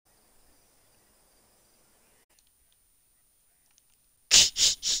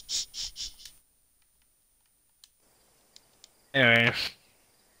Anyways.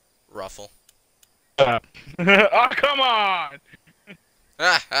 Ruffle. Oh, come on!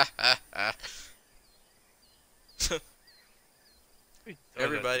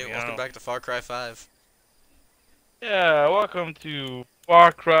 Everybody, welcome back to Far Cry 5. Yeah, welcome to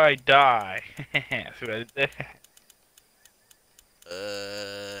Far Cry Die. See what I did there?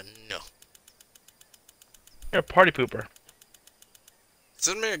 No. You're a party pooper.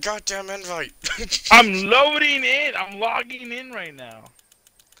 Send me a goddamn invite. I'm loading in! I'm logging in right now.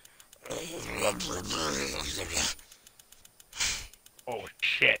 Oh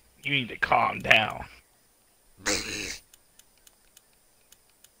shit, you need to calm down.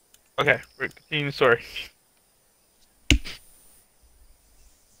 Okay, we're continuing the story.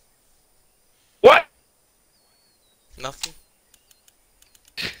 What? Nothing.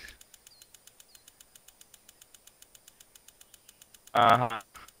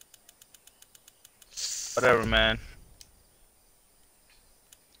 Whatever, man.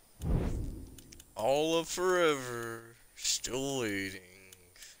 All of forever. Still waiting.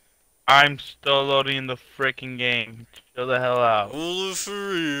 I'm still loading the freaking game. Chill the hell out. All of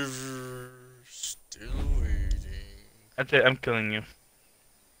forever. Still waiting. That's it, I'm killing you.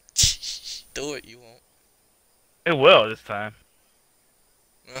 Do it, you won't. It will this time.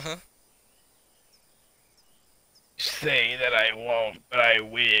 Uh-huh. Say that I won't, but I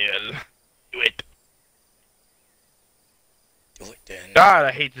will. Do it. Do it then. God,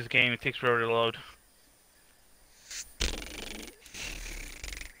 I hate this game. It takes forever to load.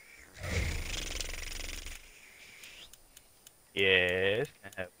 Yes,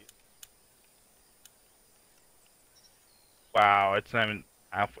 can I help you? Wow, it's not even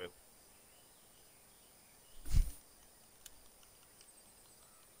halfway.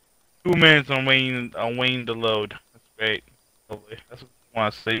 2 minutes on waiting to load. That's great. Lovely. That's what I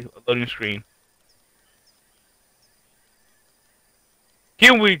want to see. A loading screen.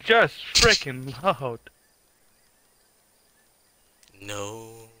 Can we just frickin' load?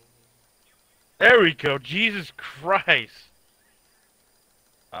 No. There we go. Jesus Christ.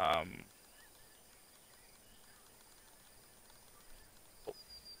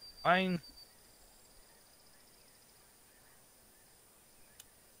 Fine.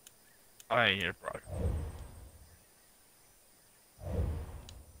 I hear Brock.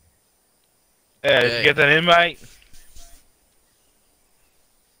 Yeah, did you get that invite?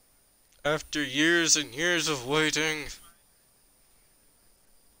 After years and years of waiting.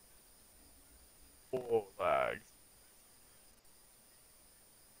 Oh, lag.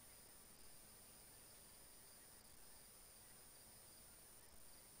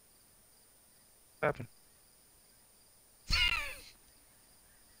 What happened?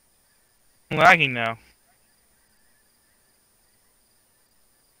 I'm lagging now.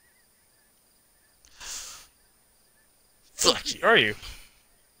 Fuck you. Where are you?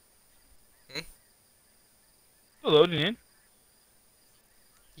 Hmm? Still loading in?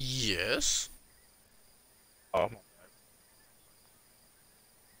 Yes. Oh my God.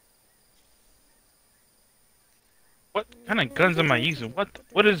 What kind of guns am I using?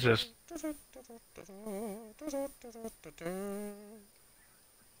 What is this?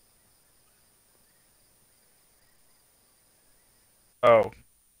 Oh,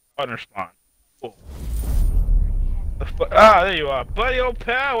 partner spawn. Cool. There you are, buddy, old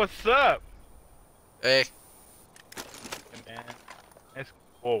pal. What's up? Hey. Hey, man. Nice.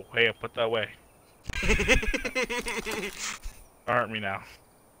 Whoa, hey, I'll put that away. Don't hurt me now.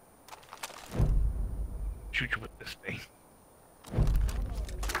 Shoot you with this thing.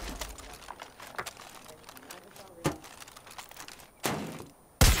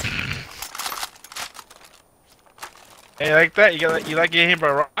 Hey, like that? You like getting hit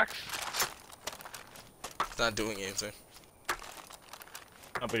by rocks? It's not doing anything.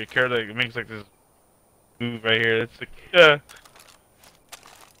 Oh, but your character it makes like this move right here. It's like,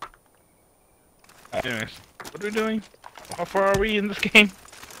 anyways, what are we doing? How far are we in this game?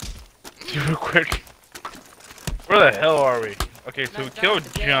 Real quick. Where the hell are we? Okay, so we killed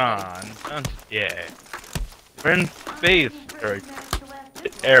John. John's dead. We're in space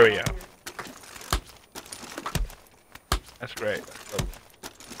area. That's great.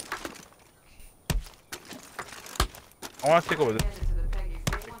 I want to take over this.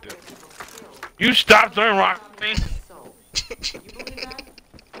 You stop throwing rocks at me!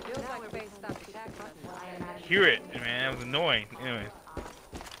 Hear it, man. That was annoying. Anyways.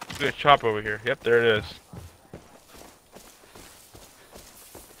 There's a chopper over here. Yep, there it is.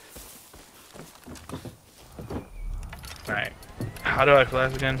 Alright. How do I fly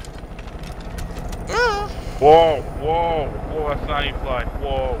this again? Whoa, whoa, whoa, that's not how you fly.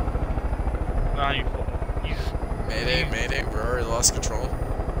 Whoa. That's not how you fly. Jesus. Mayday, mayday, we already lost control.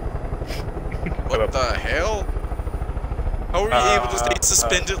 What the hell? How are you able to stay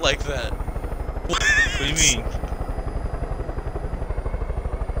suspended like that? What do you mean?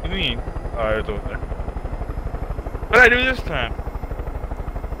 What do you mean? Oh, it's over there. What did I do this time?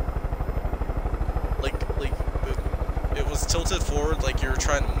 Like, it was tilted forward like you were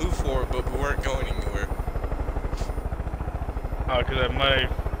trying to move forward, but we weren't going anywhere. Oh, cause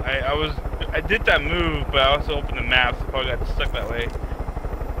I did that move, but I also opened the map, so I probably got stuck that way.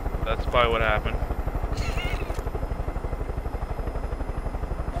 That's probably what happened.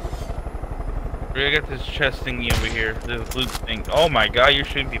 I got this chest thingy over here, this loot thing. Oh my god, you're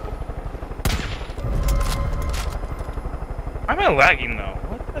shooting people. Why am I lagging though?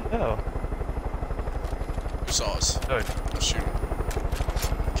 What the hell? Who saw us? Good. Oh, shoot.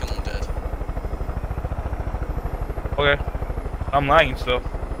 Kill him dead. Okay. I'm lagging still.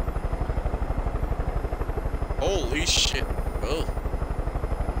 Holy shit. Oh.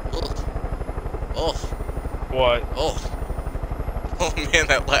 Oh. Oh. What? Oh. Oh man,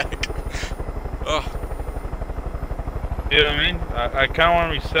 that lag. Oh. You know what I mean? I kinda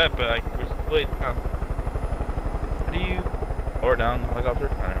wanna reset, but like, we're split down. How do you... Or down the helicopter?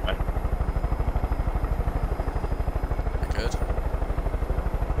 Alright, right. Good.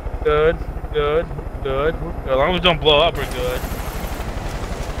 Good, good, good. As long as we don't blow up, we're good.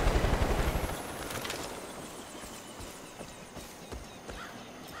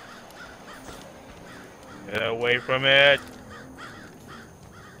 Get away from it.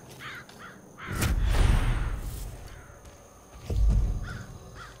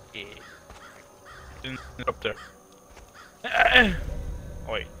 Yeah. Up there. Oh,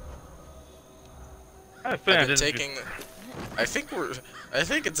 wait. I think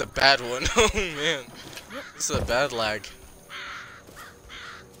it's a bad one. Oh man. This is a bad lag.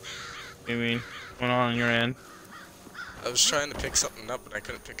 What do you mean? What's going on your end? I was trying to pick something up and I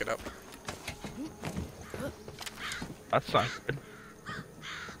couldn't pick it up. That's not good.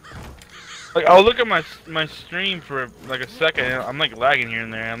 Like, I'll look at my stream for like a second, and I'm like lagging here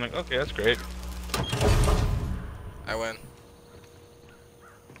and there. I'm like, okay, that's great. I win.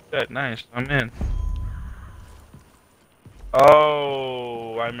 Good, nice. I'm in.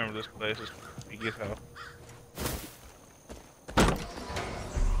 Oh, I remember this place. It's big as hell.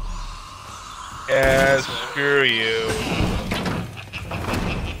 Yeah, screw you.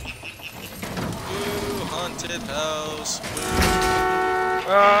 Ooh, haunted house.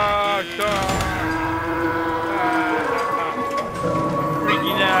 Oh, God.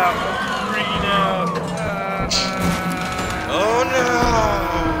 Freaking out. I'm freaking out. Oh no!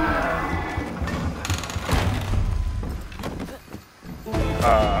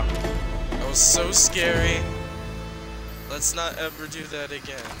 That was so scary. Let's not ever do that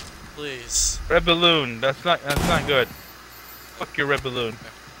again, please. Red balloon. That's not good. Fuck your red balloon.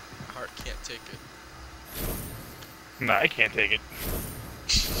 My heart can't take it. Nah, I can't take it.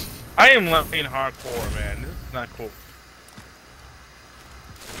 I am playing hardcore, man. This is not cool.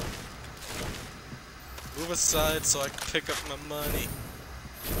 Move aside so I can pick up my money.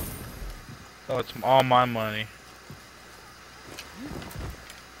 Oh, it's all my money.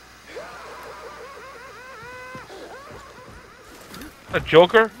 A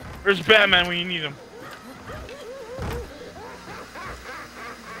Joker? Where's Batman when you need him?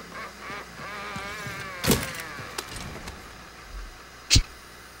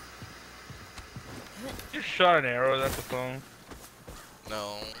 You shot an arrow, that's a phone.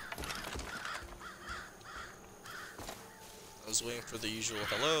 No. I was waiting for the usual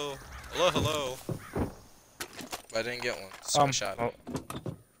hello. Hello, hello. But I didn't get one, so I shot it.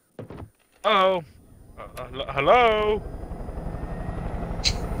 Oh. Hello?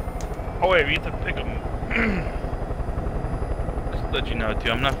 Oh wait, we have to pick him. Just to let you know too,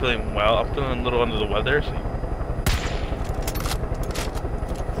 I'm not feeling well. I'm feeling a little under the weather, so...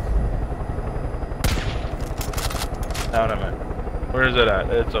 No, no, man. Where is it at?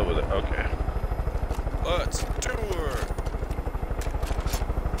 It's over there. Okay. Let's do it.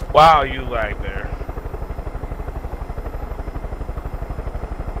 Wow, you lagged there.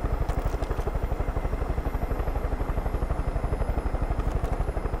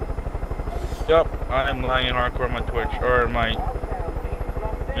 Yup, I am lagging hardcore on my Twitch or my,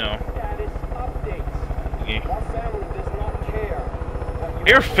 you know.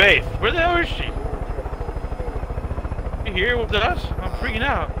 Here, Faith. Where the hell is she? You here with us? I'm freaking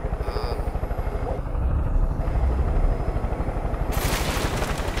out.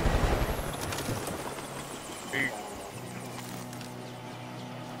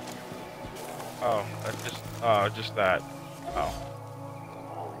 Oh, that's just that. Oh.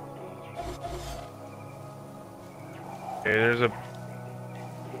 Okay, there's a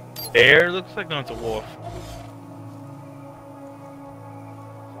bear. Looks like no, it's a wolf.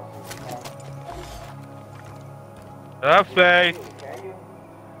 Faith.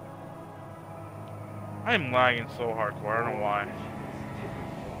 I'm lagging so hardcore. I don't know why.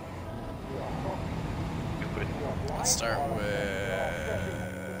 Stupid. Let's start with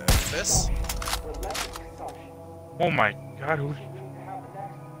this. Oh my god, who?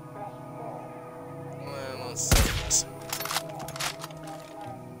 Well, let's start with this.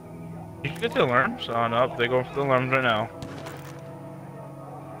 Did you get the alarms? Oh no, they go for the alarms right now.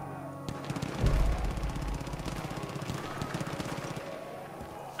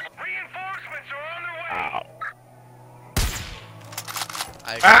 Reinforcements are on their way. Ow. I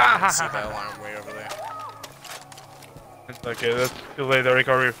can see that alarm way over there. It's okay, that's too late. They already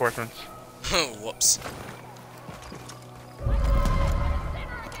got reinforcements. Whoops.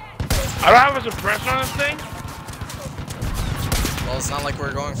 I don't have a suppressor on this thing? Well, it's not like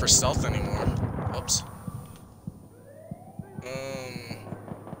we're going for stealth anymore. Whoops.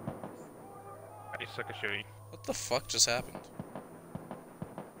 I suck at shooting. What the fuck just happened?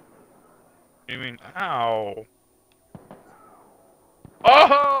 What do you mean? Ow.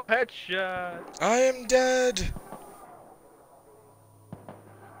 Oh, headshot. I am dead.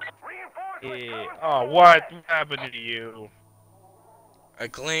 Yeah. Oh, what happened to you? I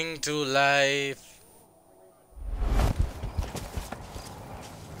cling to life.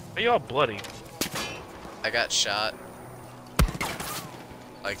 Are you all bloody? I got shot.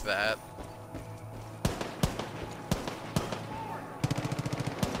 Like that.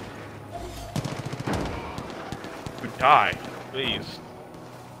 You die, please.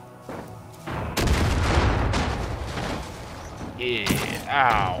 Yeah.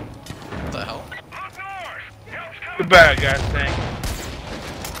 Ow. What the hell? Too bad, guys. Thank you.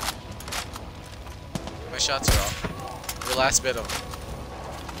 My shots are off. Your last bit of them.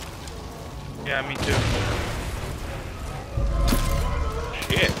 Yeah, me too.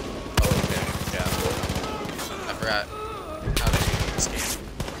 Shit. Oh, okay. Yeah. I forgot how to do this game.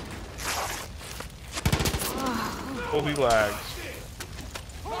 Holy lags.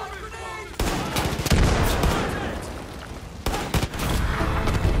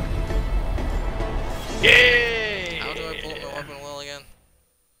 Yay! How do I pull up my weapon well again?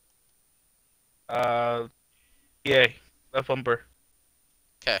 Yay. Left bumper.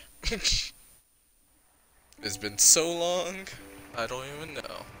 Okay. It's been so long, I don't even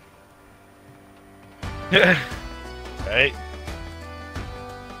know. Right?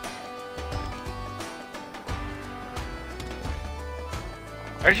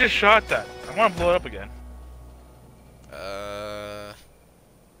 I just shot that. I want to blow it up again.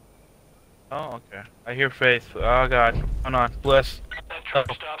 Oh, okay. I hear Faith. Oh, God. Hold on. Bliss. That truck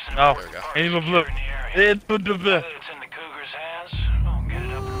stops in No. There we go. I need a blue. It's It's the in the Cougar's hands. Oh, get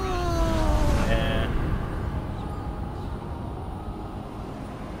it up and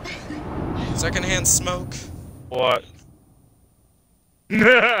running. Secondhand smoke. What?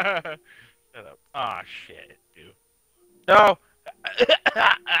 Shut up. Aw, shit, dude. No!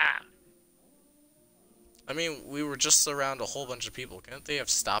 I mean, we were just around a whole bunch of people. Couldn't they have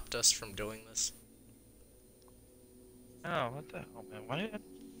stopped us from doing this? Oh, what the hell, man? Why did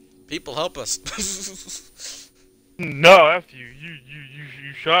People help us. No, after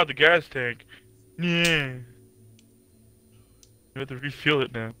you shot the gas tank. Yeah. You have to refuel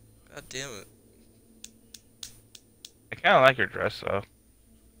it now. God damn it. I kind of like your dress, though.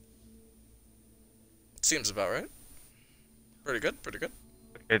 Seems about right. Pretty good, pretty good.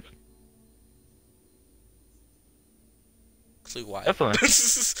 It's Clue why. definitely.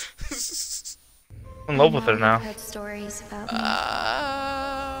 I'm in love with her now. I've heard stories about me,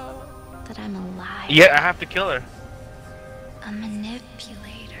 that I'm a liar, Yeah, I have to kill her. a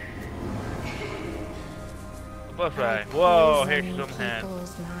manipulator. Butterfly. I Whoa, poison here's some hand.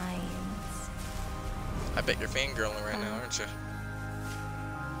 people's minds. I bet you're fangirling right now, aren't you?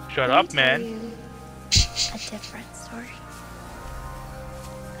 Shut Let me up, tell man. you a different story.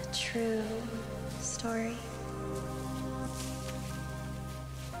 A true story.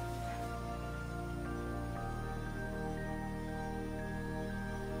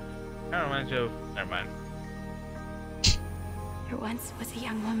 That reminds you of. Never mind. There once was a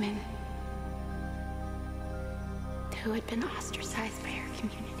young woman who had been ostracized by her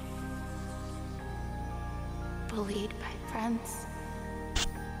community, bullied by friends,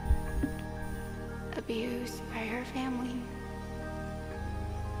 abused by her family.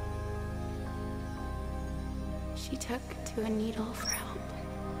 She took to a needle for help.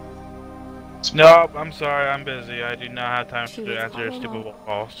 Nope, I'm sorry, I'm busy. I do not have time She to was answer all stupid alone.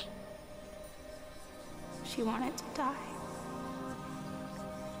 calls. She wanted to die.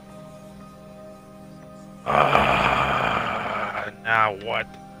 Now what?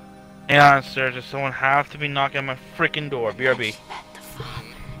 Hang on, Serge. Does someone have to be knocking on my freaking door? BRB. She met the father.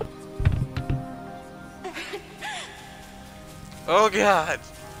 Oh God.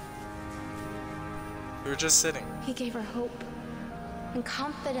 We were just sitting. He gave her hope and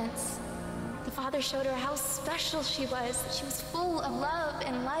confidence. The father showed her how special she was, that she was full of love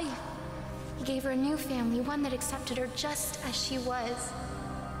and life. He gave her a new family, one that accepted her just as she was.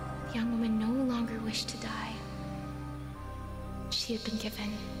 The young woman no longer wished to die. She had been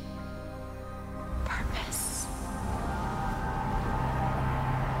given purpose.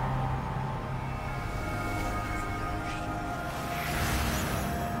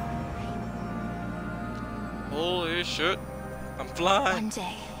 Holy shit. I'm flying. One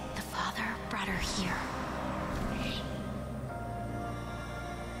day, the father brought her here.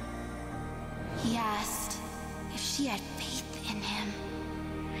 He asked if she had faith in him.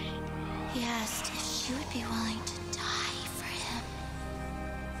 He asked if she would be willing to die for him.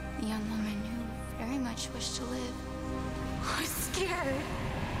 The young woman who very much wished to live was scared.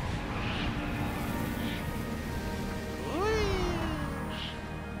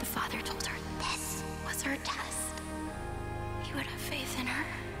 The father told her this was her test. He would have faith in her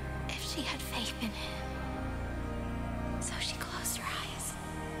if she had faith in him. So she closed her eyes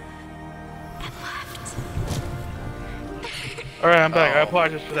and left. Alright, I'm back. I Oh.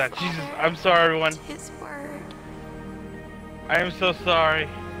 apologize for that. Jesus, I'm sorry, everyone. His word. I am so sorry.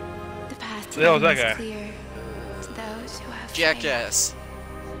 The path to Who the hell was heaven that is guy? clear to those who have faith. Jackass.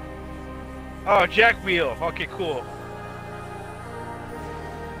 Oh, Jack Wheel. Okay, cool.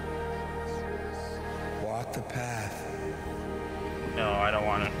 Walk the path. No, I don't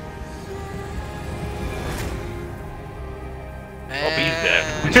want to.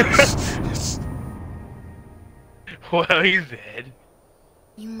 And... he's dead. Well, he's dead.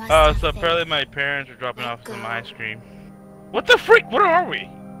 You must Oh, have so faith. apparently my parents are dropping Let off some go. ice cream. What the freak? Where are we?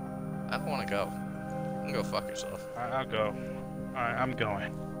 I don't want to go. You can go fuck yourself. I'll go. Alright, I'm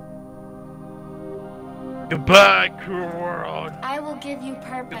going. Goodbye, cruel world. I will give you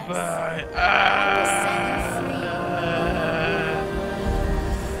purpose. Goodbye.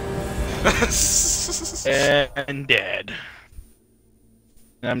 And dead.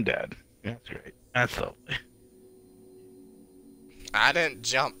 I'm dead. That's great. That's lovely. I didn't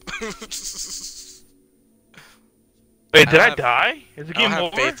jump. Wait, did I have- die? Is the I don't game have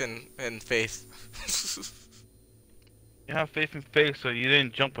over? faith in faith. You have faith in faith, so you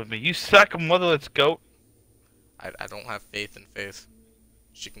didn't jump with me. You suck, motherless goat. I don't have faith in faith.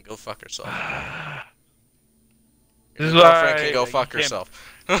 She can go fuck herself. This is Your girlfriend why can go you fuck can't-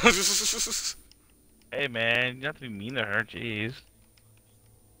 herself. Hey man, you don't have to be mean to her, jeez.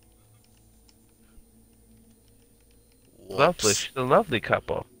 Lovely, Whoops. she's a lovely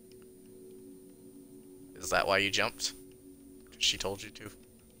couple. Is that why you jumped? 'Cause she told you to.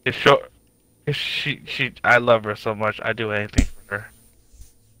 It's short. I love her so much. I do anything for her.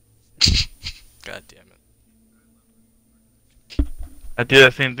 God damn it. I do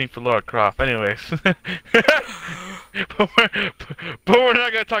that same thing for Laura Croft. Anyways, but we're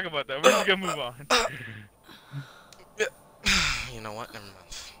not gonna talk about that. We're just gonna move on. You know what? Never mind.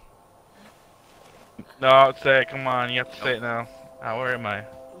 No, I'll say it. Come on, you have to say it now. Ah, where am I?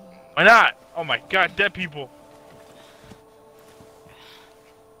 Why not? Oh my God, dead people.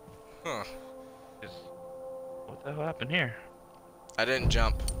 Huh. What the hell happened here? I didn't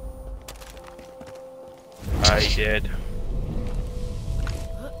jump. I did.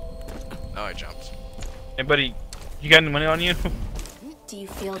 No, I jumped. Hey, buddy, you got any money on you? Do you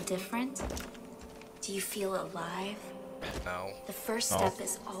feel different? Do you feel alive? No. The first No. step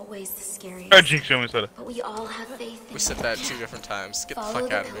is always the scariest. Oh, Jinx, show me soda. But we all have faith in We said it. that 2 different times. Get the Follow fuck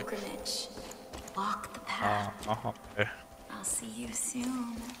the out of me. pilgrimage. Walk the path. Okay. I'll see you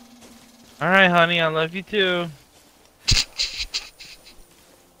soon. All right, honey, I love you too.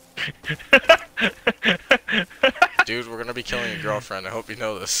 Dude, we're gonna be killing your girlfriend. I hope you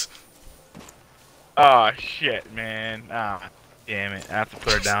know this. Oh shit, man. Ah, damn it. I have to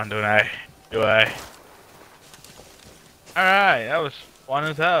put her down, don't I? Do I? Alright, that was fun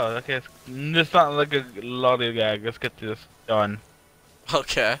as hell. Okay, let's not look a lollygag. Let's get this done.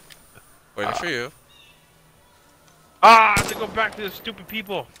 Okay. Waiting for you. Ah, I have to go back to the stupid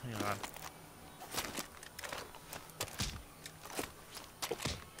people. Hang on.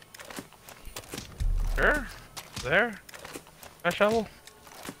 Sure? There? That shovel?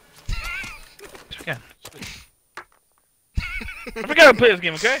 Yes, we can. Sweet. I forgot to play this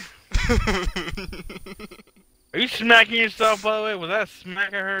game, okay? Are you smacking yourself, by the way? Was that a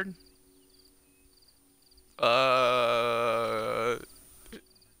smack I heard?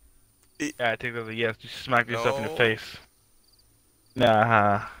 Yeah, I think that's a yes. You smack yourself in the No. face.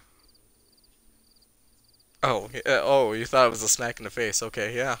 Nah. Oh, oh, you thought it was a smack in the face.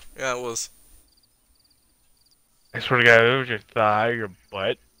 Okay, yeah. Yeah, it was. I swear to God, it was your thigh, your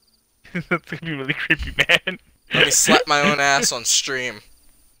butt. That's gonna be really creepy, man. Let me slap my own ass on stream.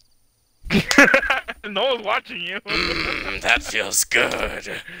 No one's watching you. That feels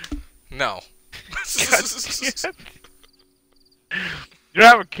good. No. You don't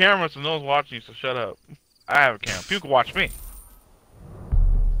have a camera, so no one's watching you, so shut up. I have a camera. People can watch me.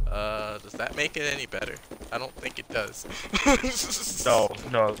 Does that make it any better? I don't think it does. No,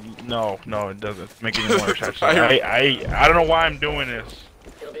 it doesn't make it any worse, actually. I don't know why I'm doing this.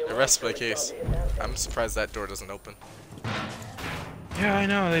 Rest my case. I'm surprised that door doesn't open. Yeah, I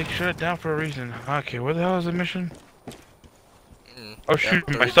know. They shut it down for a reason. Okay, where the hell is the mission? Oh, shoot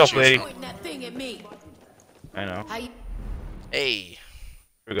myself, lady. Pointing that thing at me. I know. Hey.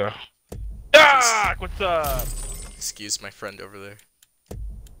 Here we go. Ah, what's up? Excuse my friend over there.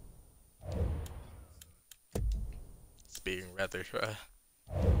 It's being rather,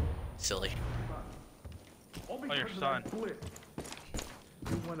 silly. Oh, your son.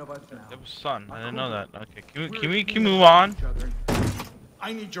 It was son. I didn't know that. Okay, can we move on?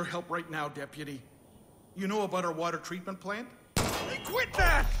 I need your help right now, Deputy. You know about our water treatment plant? Hey, quit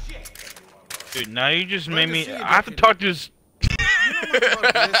that! Dude, now you just made me. see you, I have to Deputy. talk to this. You know much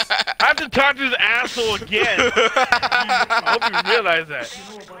about this? I have to talk to this asshole again. I hope you realize that. You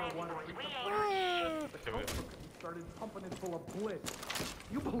know about our water treatment plant? Started pumping it full of blitz.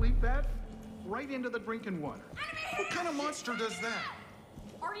 You believe that? Right into the drinking water. What kind of monster does that?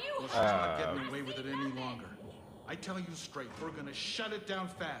 Are you? Well, she's not getting away with it any longer. I tell you straight, we're gonna shut it down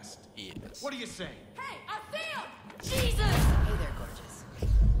fast. Yes. What do you say? Hey, I failed! Jesus! Hey there, gorgeous.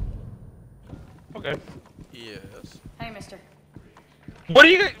 Okay. Yes. Hey, mister. What are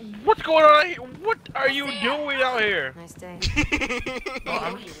you? What's going on here? What are you doing out here? Nice day. No,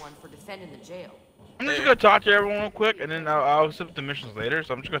 I owe you one for defending the jail. I'm just gonna talk to everyone real quick, and then I'll accept the missions later.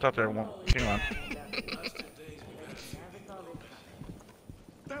 So I'm just gonna talk to everyone. Hang on.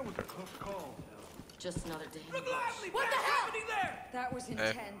 That was a close call. Just another day. What the hell? That was Hey,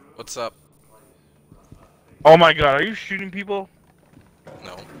 intense. what's up? Oh my God, are you shooting people?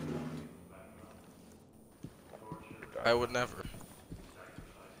 No. I would never.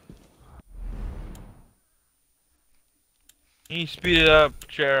 Can you speed it up,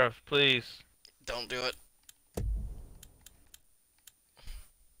 Sheriff, please? Don't do it.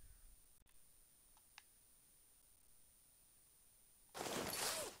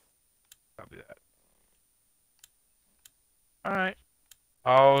 Copy that. Alright.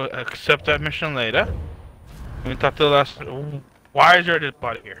 I'll accept that mission later. Let me talk to the last. Why is there a dead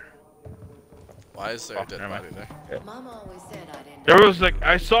body here? Why is there a dead never body mind. there? Mama always said I'd end There was like,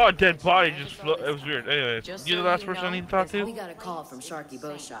 I saw a dead body just float. It was weird. Anyway, Just you the so last you person I know, need to talk We to? got a call from Sharky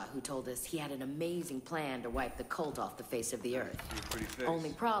Beauchat who told us he had an amazing plan to wipe the cult off the face of the earth. Only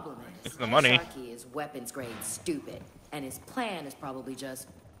problem is, It's the money. Sharky is weapons grade stupid, and his plan is probably just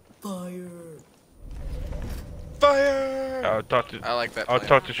fire. Fire! I'll talk to. I like that I'll plan.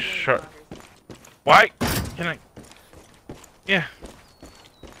 talk to Shark. Why? Can I? Yeah.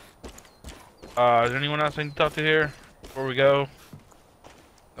 Is there anyone else I need to talk to here before we go?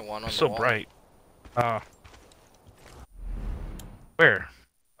 The one on It's the so wall. bright. Where?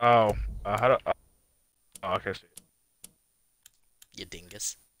 Oh, how do? Oh, okay. I see. You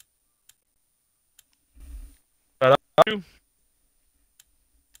dingus. You?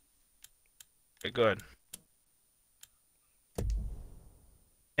 Okay, good.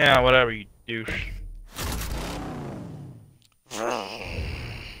 Yeah, whatever, you douche.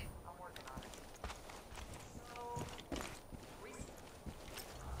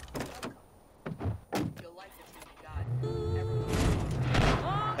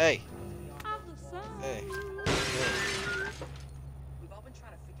 Hey. Hey.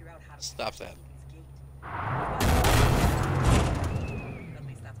 Stop that. At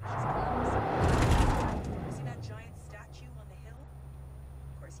least that's what she's calling us. You see that giant statue on the hill?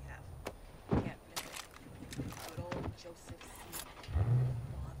 Of course you have. Can't miss it. Good old Joseph C.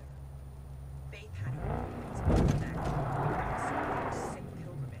 Father. Faith had her moments of that sick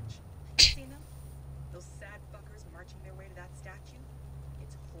pilgrimage. You seen them? Those sad fuckers marching their way to that statue?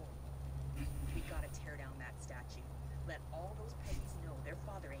 It's horrible. We gotta tear down that statue. Let all those petties know their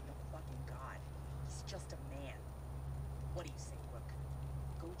father ain't no fucking god. He's just a man. What do you say, Brooke?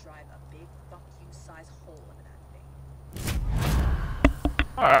 Go drive a big fuck you size hole into that thing.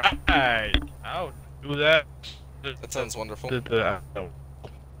 Alright, I'll do that. That sounds wonderful.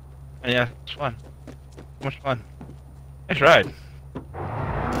 Yeah, it's fun. So much fun. Nice ride.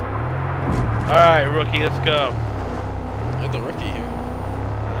 Alright, rookie, let's go. You're the rookie here.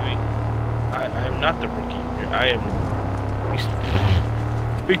 I am not the rookie here. I am...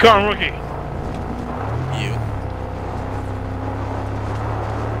 Become rookie! You.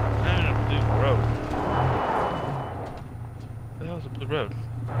 I'm in a blue road. What the hell is a blue road?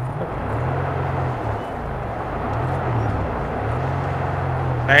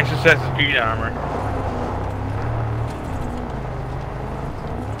 Nice Assassin's Creed armor.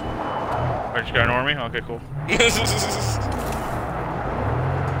 Are you just gonna ignore me? Okay, cool.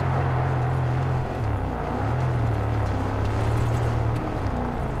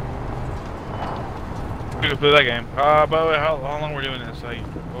 We can play that game. By the way, how long we're doing this? I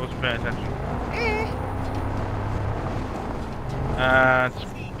wasn't paying attention. It's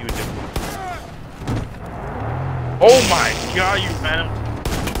you would do. Oh my god, you phantom!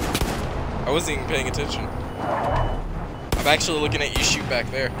 I wasn't even paying attention. I'm actually looking at you shoot back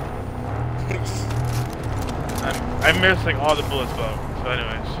there. I'm missing all the bullets though. So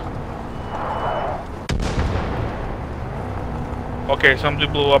anyways. Okay,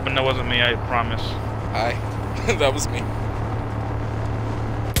 something blew up and that wasn't me, I promise. Hi. That was me.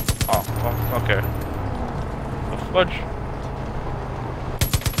 Oh, okay. Oh, fudge.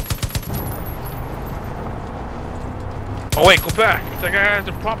 Oh wait, go back. That guy has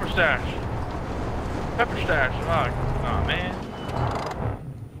a proper stash. Pepper stash. Oh man.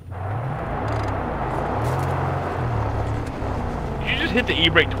 Did you just hit the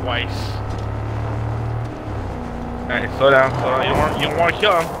E-brake twice? Alright, slow down. Slow down. You don't want to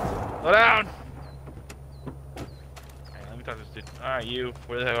kill him. Slow down. Alright, let me talk to this dude. Alright, you.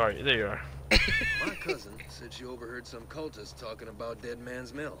 Where the hell are you? There you are. My cousin said she overheard some cultists talking about Dead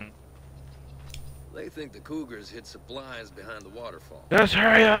Man's Mill. They think the Cougars hid supplies behind the waterfall. Just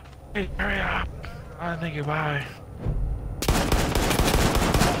hurry up. Hurry up. I think goodbye.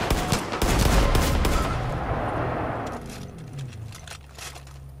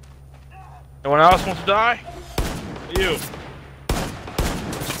 Anyone else wants to die? You.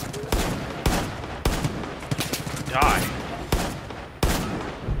 Die.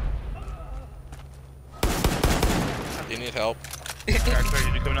 You need help? Are you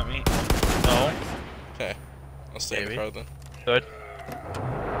coming at me? No. Okay. I'll stay in the car then. Good.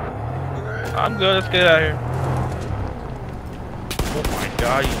 I'm good, let's get out of here. Oh my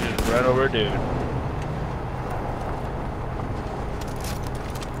god, you just ran over a dude.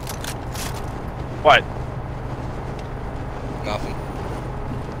 What? Nothing.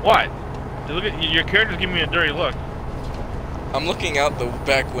 What? You look at your character's giving me a dirty look. I'm looking out the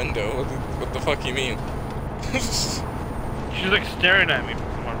back window. What the fuck you mean? She's like staring at me for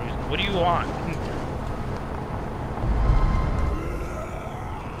some reason. What do you want?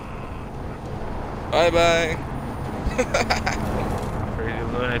 Bye bye. Crazy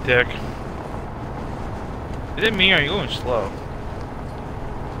lunatic. Is it me or are you going slow?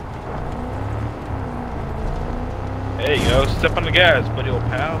 There you go, step on the gas, buddy old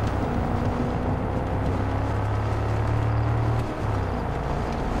pal.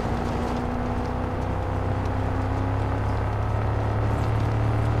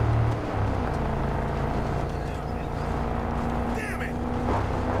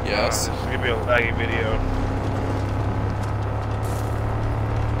 Yes. This is gonna be a laggy video.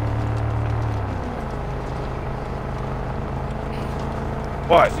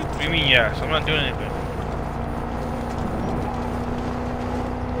 What? What do you mean yes? I'm not doing anything.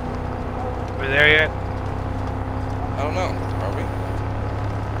 Are we there yet? I don't know. Are we?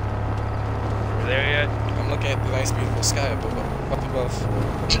 Are we there yet? I'm looking at the nice beautiful sky up above.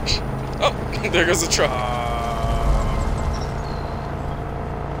 Oh, there goes the truck.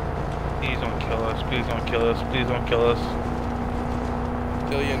 Please don't kill us. Please don't kill us. Please don't kill us.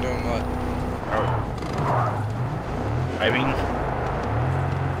 Kill you and doing what? Driving.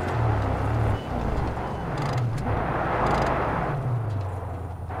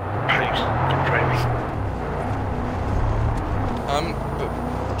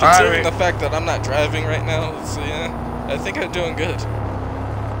 Considering the fact that I'm not driving right now, so yeah, I think I'm doing good.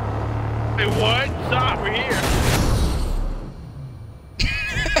 Hey, what? Stop, we're here.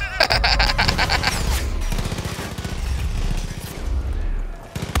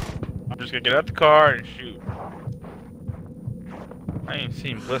 I'm just gonna get out the car and shoot. I ain't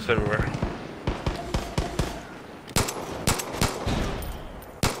seen Bliss everywhere.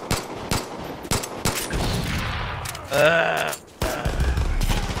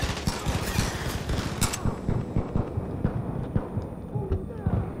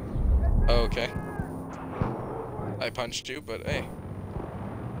 Okay. I punched you, but hey.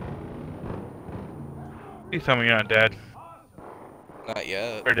 Please tell me you're not dead. Not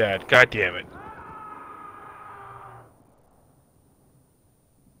yet. Or Dad. God damn it.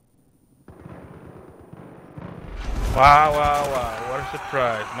 Wow, wow, wow. What a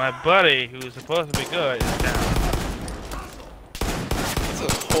surprise. My buddy, who's supposed to be good, is down. It's a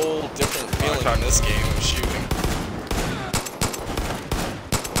whole different feeling in this game of shooting.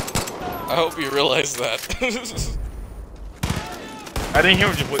 I hope you realize that. I didn't hear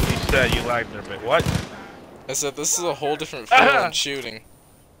what you said. You lagged there a bit. What? I said this is a whole different feeling in shooting.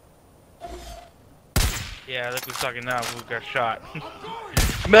 Yeah, look who's talking now. Who got shot?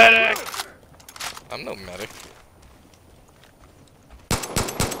 Medic! I'm no medic.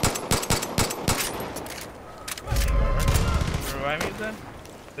 Revive me then?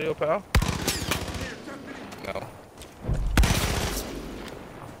 Leo pal? No.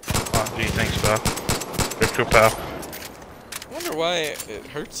 Oh, gee, thanks, pal. You're true, pal. I wonder why it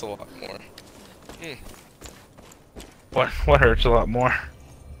hurts a lot more. What hurts a lot more?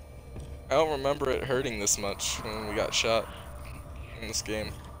 I don't remember it hurting this much when we got shot in this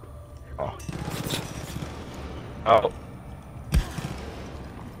game. Oh. Oh.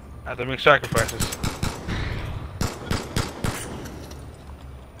 I have to make sacrifices.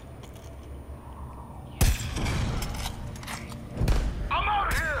 I'm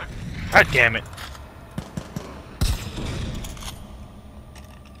out here! God damn it.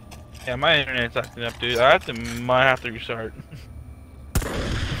 Yeah, my internet's acting up, dude. Might have to restart.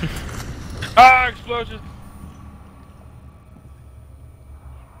 Ah, explosion!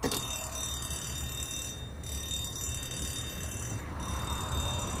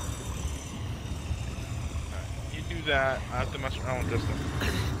 Alright, you do that. I have to mess around with this thing.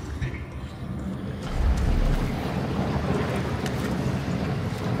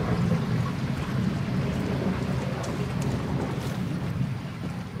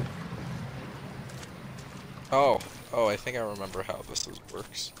 Oh, I think I remember how this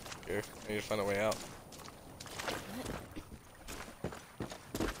works. Here, I need to find a way out.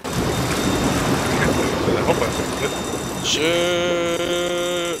 I hope I fixed it.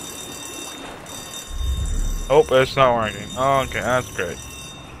 Shit! Oh, it's not working. Oh, okay, that's great.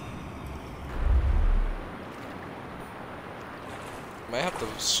 Might have to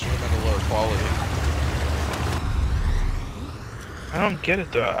stream at a lower quality. I don't get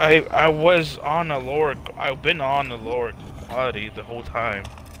it though. I was on a lower. I've been on the lower quality the whole time.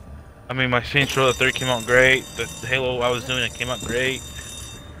 I mean, my Saints Row 3 came out great. The Halo I was doing it came out great.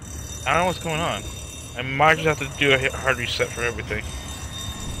 I don't know what's going on. I might just have to do a hard reset for everything.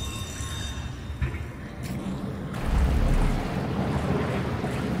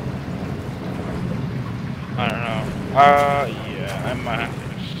 I don't know. Yeah, I might have to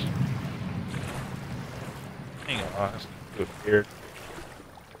just... Hang on, let's do it here.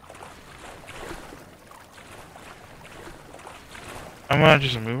 I'm gonna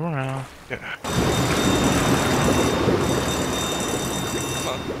just move around. Yeah.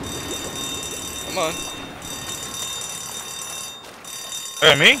 Come on.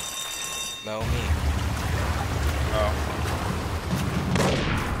 Hey, me? No, me. Oh.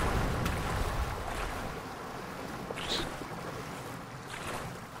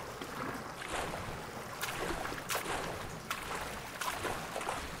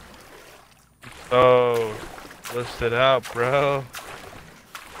 Oh, list it out, bro.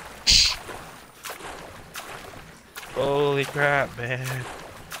 Holy crap, man.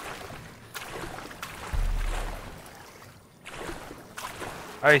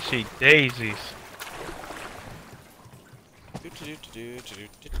 I see daisies.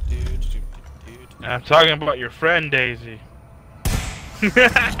 I'm talking about your friend Daisy.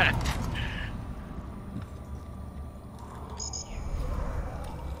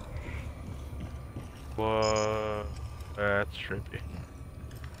 Whoa, that's trippy.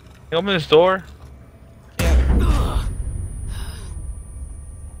 You open this door?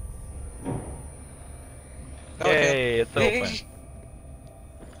 Yay, it's open.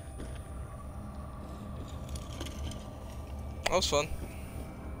 That was fun.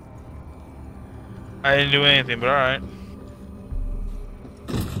 I didn't do anything, but alright.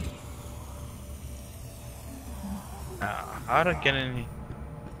 How to get any...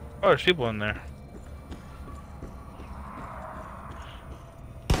 Oh, there's people in there.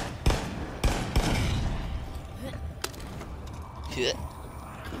 Yeah.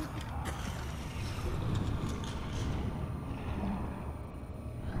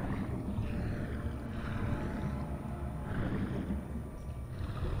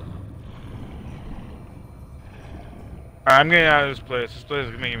 I'm getting out of this place. This place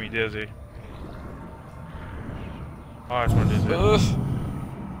is making me dizzy. Oh, it's more dizzy. Ugh,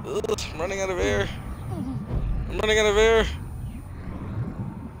 I'm running out of air. I'm running out of air.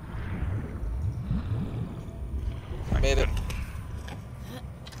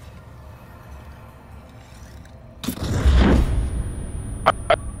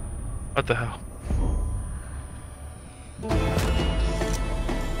 What the hell?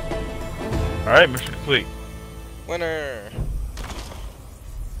 Alright, mission complete. Winner.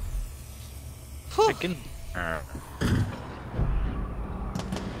 Freaking.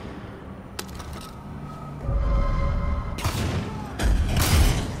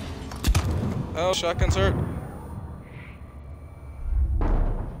 Oh, shotgun's hurt.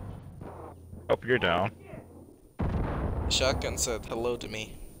 Hope you're down. Shotgun said hello to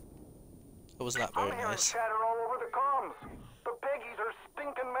me. It was not very I'm hearing nice. chatter all over the comms. The Peggies are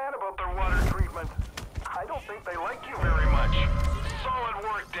stinking mad about their water treatment. I don't think they like you very much. Solid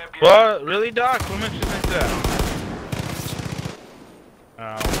work, deputy. What? Really, Doc? What makes you think that?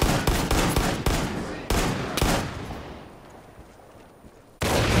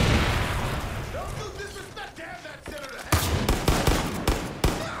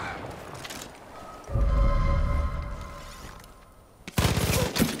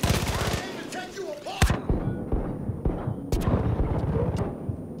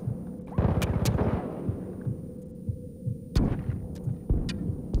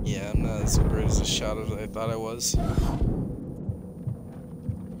 Yeah, I'm not as great as a shot as I thought I was.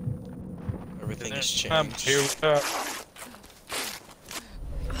 Everything has changed. Here we go.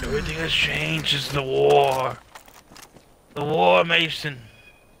 Everything has changed. It's the war. The war, Mason.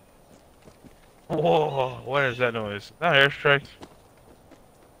 War. What is that noise? Is that airstrikes?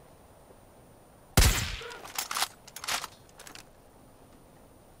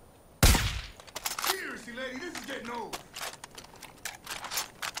 Seriously, lady, this is getting old.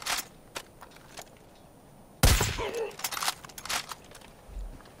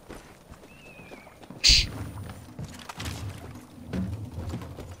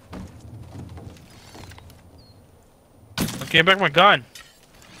 Give back my gun.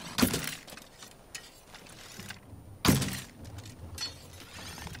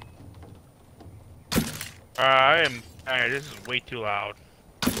 This is way too loud.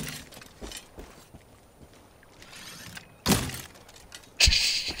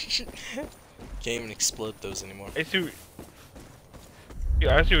 Can't even explode those anymore. I see.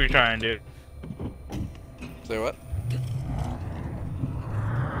 Yeah, I see what you're trying to do. Say what?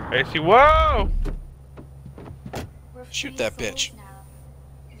 I see. Whoa! Shoot that bitch.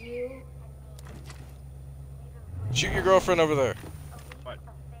 Shoot your girlfriend over there. What?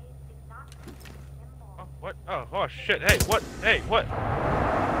 Oh, what? Oh shit. Hey, what? Hey, what?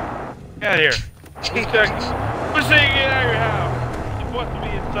 Get out of here. 2 seconds. Who's saying get out of your house? She wants to be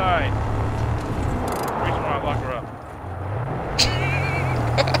inside. Reason why I lock her up.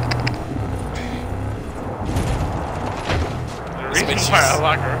 The reason why I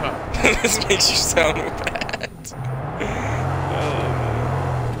lock her up. This makes you sound bad.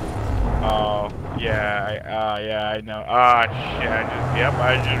 Oh, yeah, yeah, I know. Ah, shit,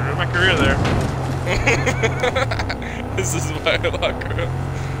 I just ruined my career there. This is why I lock her up.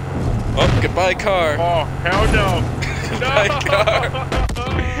 Oh, goodbye car. Oh, hell no. Goodbye car.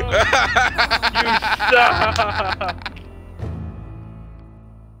 You suck.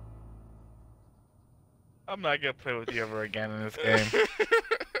 I'm not gonna play with you ever again in this game.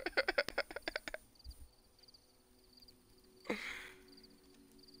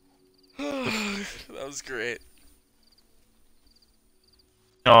 That was great.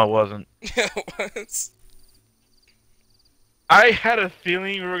 No, it wasn't. Yeah, it was. I had a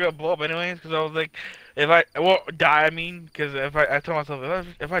feeling we were gonna blow up anyways, because I was like, die, I mean, because I told myself,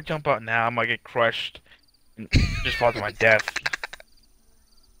 if I jump out now, I might get crushed and just fall to my death.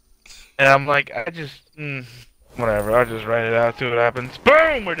 And I'm like, whatever, I'll just write it out, see what happens.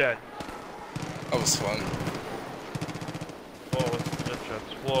 Boom, we're dead. That was fun. Whoa, what's the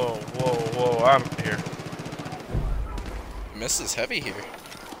gunshots? Whoa, whoa, whoa, I'm here. Miss is heavy here.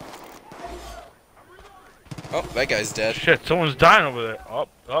 Oh, that guy's dead. Shit, someone's dying over there. Oh,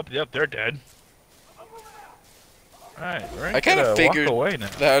 yep, they're dead. Alright, we're I kind of figured walk away now.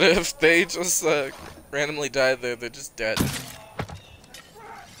 that if they just randomly died there, they're just dead.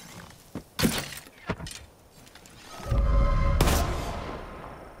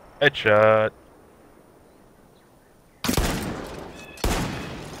 Headshot.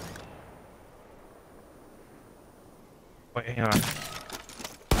 Wait, hang on.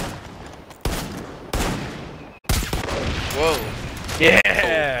 Whoa.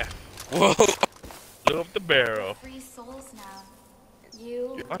 Yeah! Whoa. Blew up the barrel. Free souls now.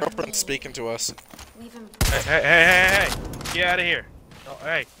 You. Your girlfriend's speaking to us. We've Hey! Get out of here! Oh,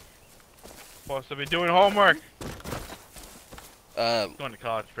 hey. Supposed to be doing homework. Going to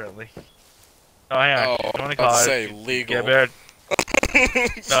college, apparently. Oh, hang on. Oh, Going to I'll college. say legal. Get bed.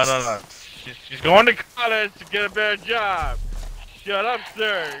 No. She's going to college to get a better job. Shut up,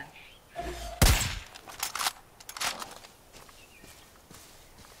 Serge.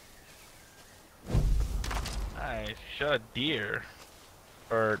 Nice. Shot a deer.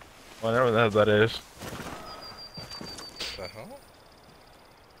 Or whatever the hell that is. What the hell?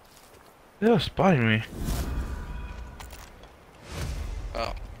 They're spotting me.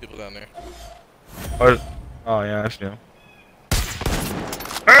 Oh, people down there. Oh yeah, that's new.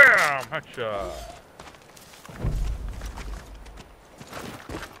 Bam! Headshot.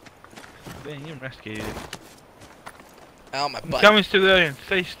 Dang, you investigated. Ow, my butt. Coming, civilian.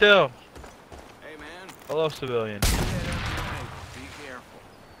 Stay still. Hey, man. Hello, civilian. Be careful.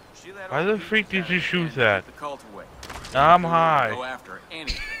 She let Why the freak did you shoot that? the cult away. I'm Go high. after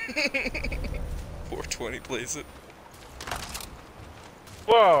anything. 420 plays it.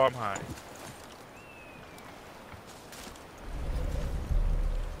 Whoa, I'm high.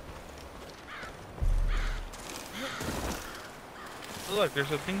 Look,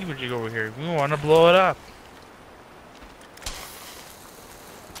 there's a thingy-majig over here. We want to blow it up.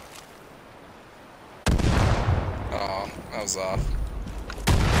 Oh, I was off.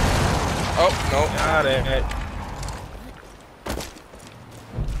 Oh, no. Got it.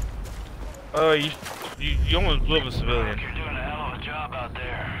 Oh, you almost blew up a civilian. You're doing a hell of a job out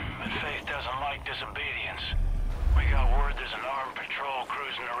there, but Faith doesn't like disobedience. We got word there's an armed patrol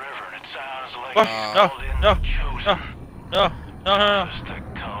cruising the river, and it sounds like Oh, the chosen. no. Just the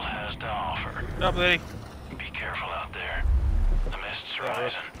cult has to offer. Stop, lady. Be careful out there. The mist's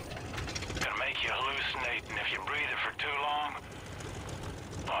rising. Gonna make you hallucinate, and if you breathe it for too long,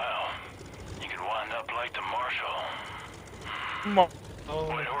 well, you could wind up like the marshal.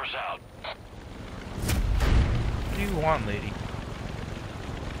 White horse out. What do you want, lady?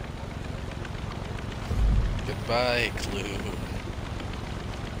 Goodbye, Clue.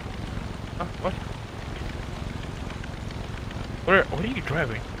 What? What are you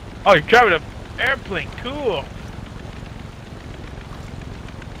driving? Oh, you're driving an airplane. Cool.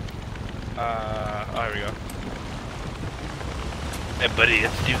 Oh, here we go. Hey, buddy,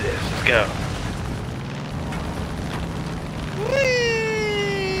 let's do this. Let's go. Whee!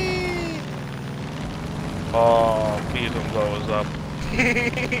 Oh, please don't blow us up.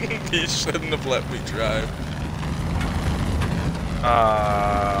 He shouldn't have let me drive.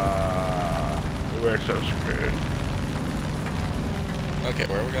 We're so screwed. Okay,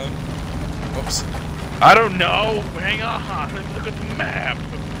 where are we going? Whoops. I don't know. Hang on. Let's look at the map.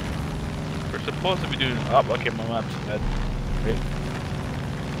 We're supposed to be doing. Oh, okay, my map's dead. Wait.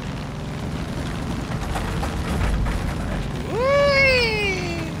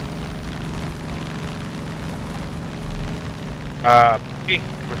 Okay,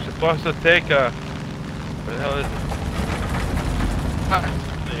 we're supposed to take a. What the hell is it? Ah,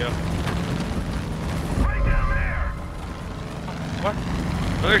 there you go. Right down there. What?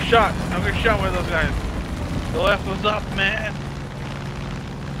 Another shot. Another shot with those guys. The left was up, man.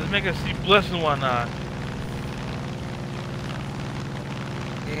 Just make us see bliss and whatnot.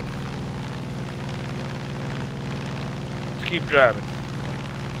 Let's keep driving.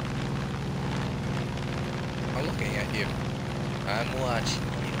 I'm looking at you. I'm watching you.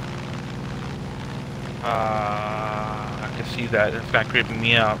 I can see that. It's kind of creeping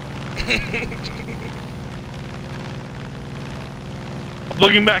me out.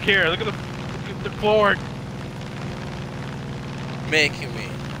 Looking back here. Look at the forward. Making me.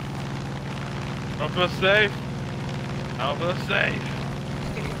 I don't feel safe. I don't feel safe.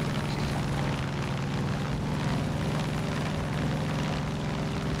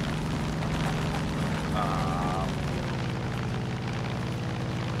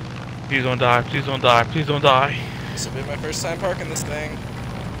 Please don't die. Please don't die. Please don't die. This will be my first time parking this thing.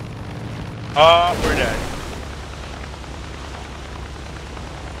 Oh, we're dead.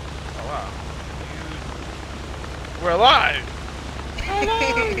 Oh wow. We're alive.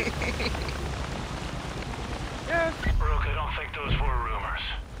 Yes. Rook, I don't think those were rumors.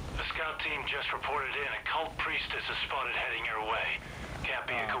 The scout team just reported in a cult priestess is spotted heading your way. Can't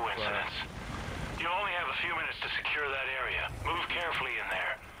be a coincidence. You only have a few minutes to secure that area. Move carefully in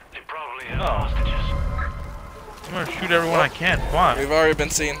there. They probably have hostages. I'm gonna shoot everyone I can. Come on. We've already been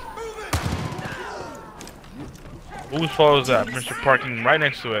seen. Whose fault is that? Mr. Parking right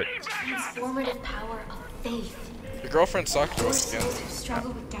next to it. Transformative power of faith. Your girlfriend sucked to us again. Those who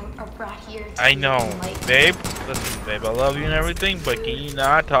struggle with doubt are brought here to I know. light. Babe, listen, babe, I love you and everything, but can you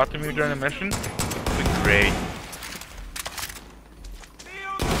not talk to me during the mission? It'd be great.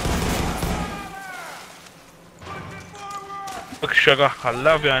 Look, sugar, I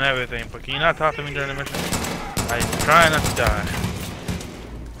love you and everything, but can you not talk to me during the mission? I'm trying not to die.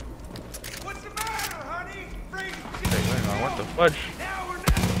 the fudge?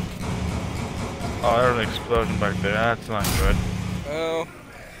 Oh, there was an explosion back there. That's not good. Oh.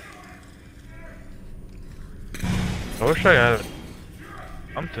 I wish I had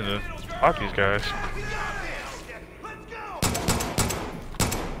something to stop these guys.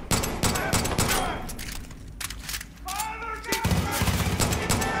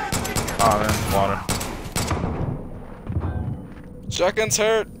 Oh man, water. Shotgun's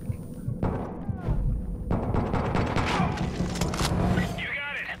hurt. You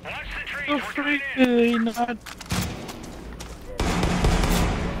got it. Watch the trees. So We're coming in. freaking not.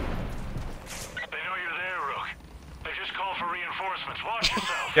 They know you're there, Rook. They just called for reinforcements. Watch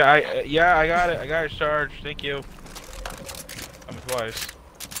yourself. Yeah, I got it. I got it, Sarge. Thank you. I'm twice.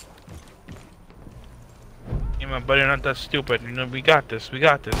 You my buddy, not that stupid. You know, we got this. We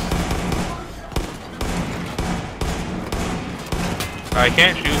got this. I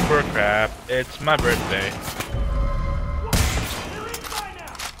can't shoot for crap. It's my birthday.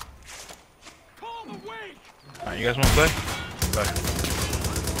 Alright, you guys want to play? Bye.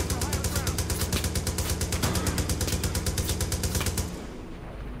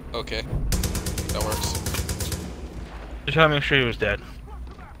 Okay. That works. Just trying to make sure he was dead.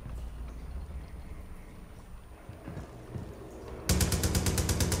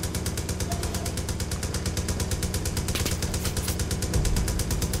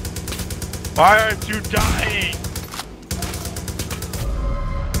 Why aren't you dying?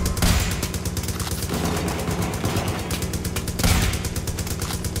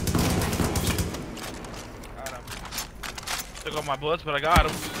 Got him. Took all my bullets, but I got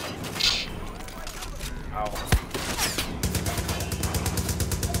him. Ow.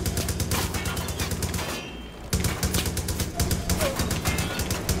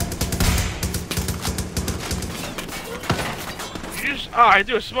 You just he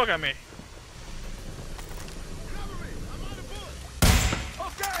threw a smoke at me.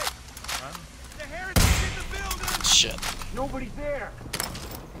 Shit. Nobody's there.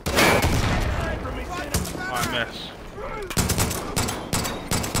 Oh, I missed.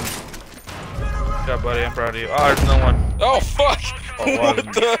 Good job, buddy. I'm proud of you. Oh, there's no one. Oh, fuck! Oh, it What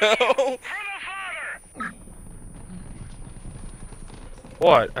wasn't. the hell?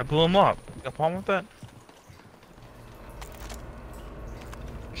 What? I blew him up. You got a problem with that?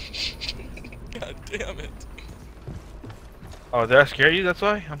 God damn it. Oh, did I scare you? That's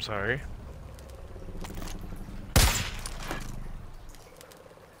why? I'm sorry.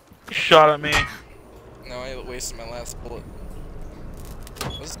 You shot at me. No, I wasted my last bullet.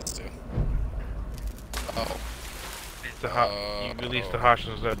 What does this do? Oh. You released the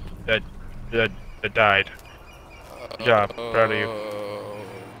hostages that died. Good job. Proud of you.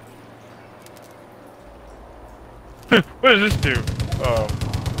 What does this do? Oh.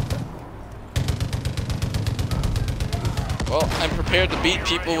 Well, I'm prepared to beat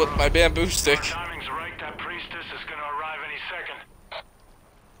people with my bamboo stick. Timing's right. That priestess is gonna arrive any second.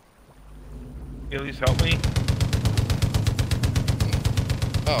 You at least help me?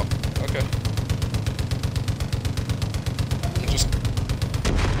 Oh, okay. I'm just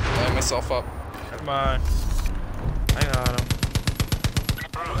line myself up. Come on. I got him.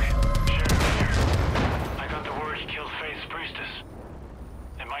 Rook, Sheriff here. I got the word he killed Faith's priestess.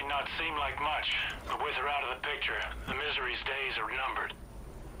 It might not seem like much, but with her out of the picture, the misery's days are numbered.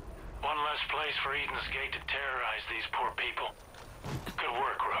 One less place for Eden's Gate to terrorize these poor people. Good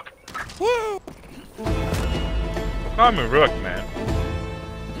work, Rook. Woo! Call me Rook, man.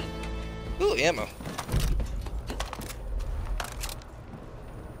 Ooh, ammo.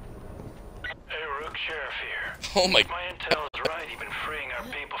 Hey, Rook, Sheriff here. Oh my. If my intel is right, you've been freeing our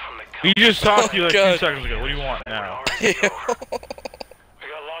people from the We just talked to you like God. 2 seconds ago. What do you want now? We got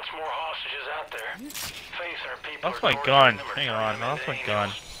lots more hostages out there. Faith, our people That's are my torturing gun. them or Hang turning on. them That's into my gun.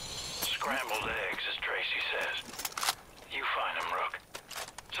 angels. Scrambled eggs, as Tracy says. You find them, Rook.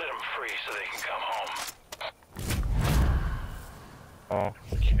 Set them free so they can come home.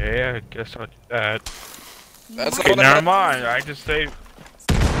 Okay, I guess I'll do that. That's Okay, not what I never meant. mind. I just say,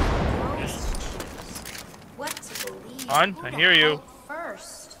 What to believe? Hon, Who I to hear you. help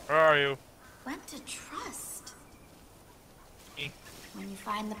First, where are you? when to trust. Me. When you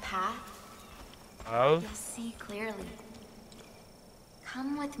find the path, Oh, you'll see clearly.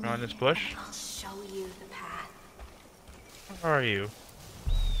 Come with me. Around this bush? And I'll show you the path. where are you?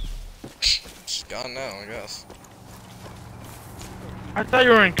 She's gone now, I guess. I thought you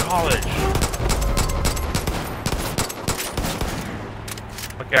were in college.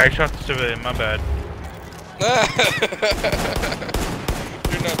 Okay, I shot the civilian. My bad.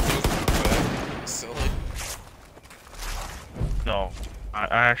 You're not supposed to do that. Silly. No,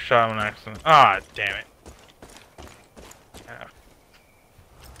 I shot him in accident. Ah, damn it. Yeah.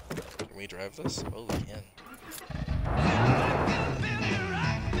 Can we drive this? Oh, we can.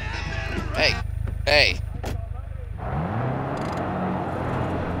 Hey! Hey!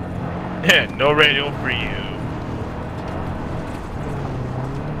 Yeah, no radio for you.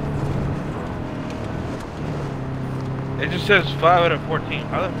 It just says 5 out of 14.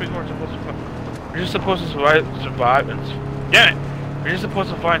 How the freak are we supposed to find? We're just supposed to survive and... Damn it! We're just supposed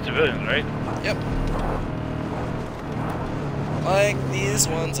to find civilians, right? Yep. Like these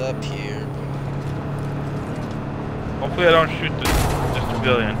ones up here. Hopefully I don't shoot the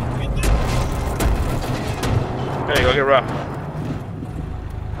civilian. Okay, go get rough.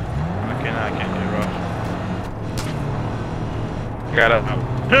 Okay, no, I can't get rough. Got up.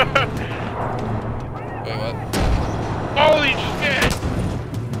 Wait, what? Holy shit!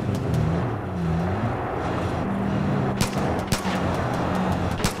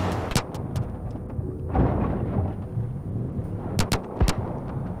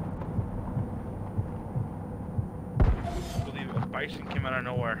 I believe a bison came out of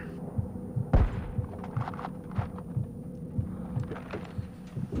nowhere.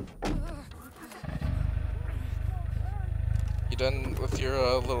 You done with your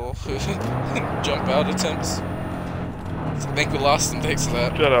little jump out attempts? I think we lost him thanks to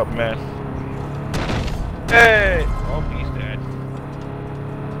that. Shut up, man. Hey! Oh, he's dead.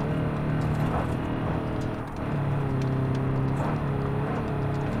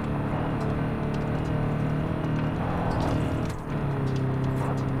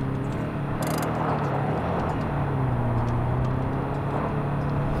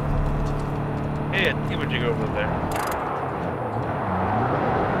 Hey, see what you go over there.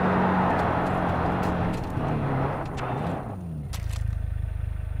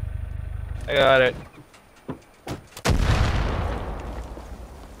 I got it.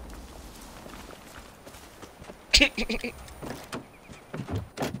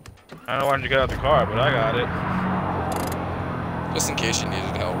 I don't want you to get out of the car, but I got it. Just in case you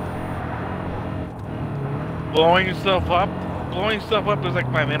needed help. Blowing stuff up? Blowing stuff up is like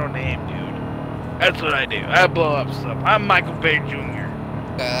my middle name, dude. That's what I do. I blow up stuff. I'm Michael Bay Jr.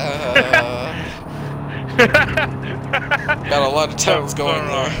 Got a lot of titles going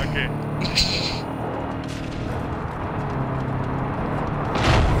there. Okay.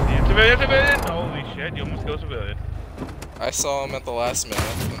 Civilian! Holy shit, you almost go civilian. I saw him at the last minute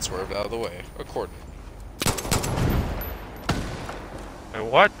and swerved out of the way, accordingly. Wait,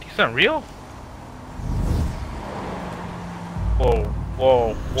 what? He's not real? Whoa,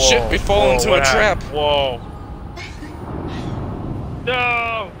 whoa, whoa. Shit, we fall into a trap. Whoa.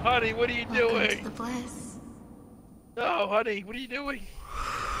 No, honey, what are you Welcome doing? to the bliss. No, honey, what are you doing?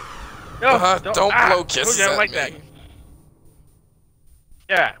 No, don't blow kisses I don't at like me. that.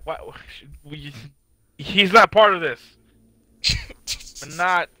 Yeah, what? He's not part of this. But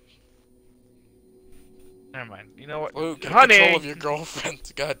not. Never mind. You know what, Luke, get honey? control of your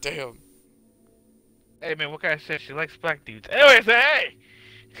girlfriend. Goddamn. Hey man, what can I say? She likes black dudes. Anyways, hey.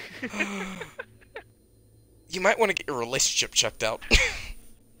 You might want to get your relationship checked out.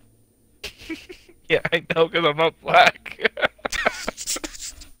 Yeah, I know, because I'm not black.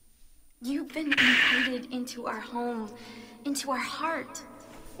 You've been invited into our home, into our heart.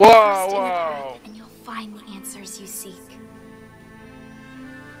 Whoa, Trust in the whoa. path, and you'll find the answers you seek.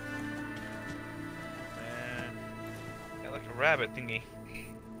 Man, got like a rabbit thingy.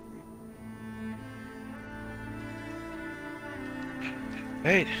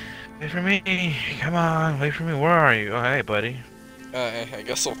 Wait for me. Come on, wait for me. Where are you? Oh, hey, buddy. I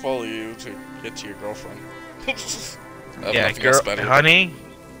guess I'll follow you to get to your girlfriend. I have Yeah, nothing else girl, honey.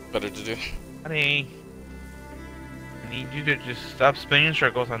 better to do. Honey. I need you to just stop spinning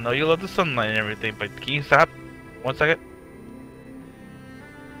circles. I know you love the sunlight and everything, but can you stop? 1 second.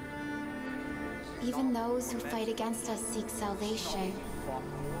 Even those who fight against us seek salvation.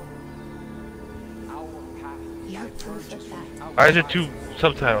 You're proof of that. Why is there 2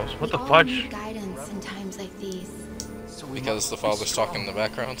 subtitles? What the We all fudge? need guidance in times like these. Because the father's talking in the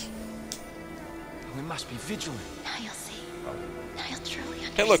background. We must be vigilant. Now you'll see. Now you'll truly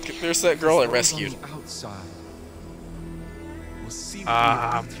understand. Hey look, there's that girl I rescued. Outside. We'll see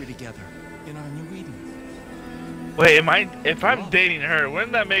what we go through together in our new Eden. Wait, if I'm dating her,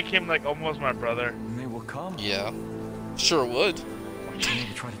 wouldn't that make him like almost my brother? And they will come. Yeah. Sure would.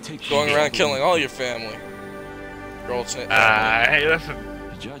 Try to take Going around killing all your family. Girls. Hey, listen.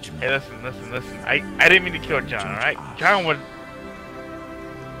 Judgment. Hey, listen. I didn't mean to kill John, alright? John would...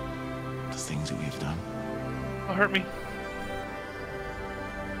 The things that we've done. Don't hurt me.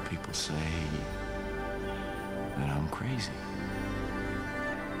 People say that I'm crazy.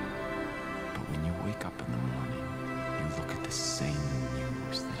 But when you wake up in the morning, you look at the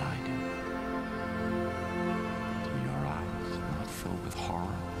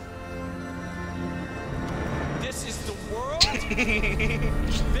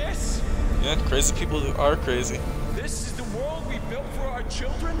This? Yeah, crazy people who are crazy. This is the world we built for our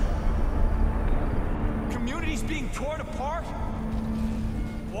children? Communities being torn apart?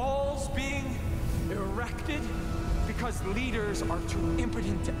 Walls being erected? Because leaders are too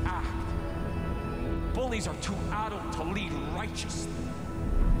impotent to act. Bullies are too adult to lead righteously.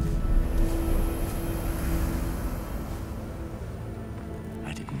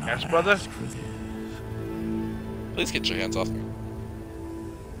 I did not Yes, brother? ask for this. Please get your hands off me.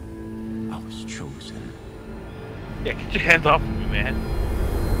 I was chosen. Yeah, get your hands off of me, man.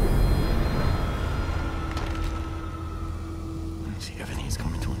 See, everything's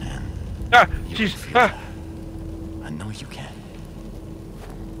coming to an end. Ah, You jeez. can feel Ah. that. I know you can.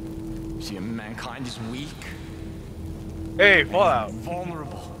 See, mankind is weak. Hey, Fallout.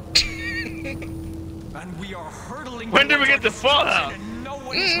 Vulnerable. And we are hurtling. When did we towards get to Fallout? and no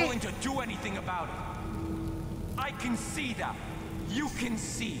one is willing to do anything about it. I can see that. You can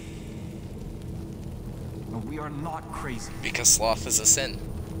see. But we are not crazy. Because sloth is a sin.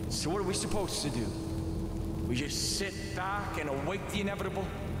 So what are we supposed to do? We just sit back and await the inevitable?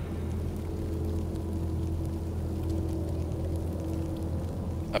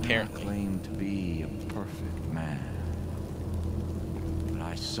 Apparently. I claim to be a perfect man. But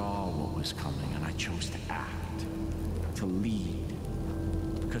I saw what was coming and I chose to act, to lead.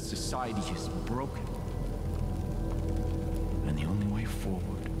 Because society is broken. And the only way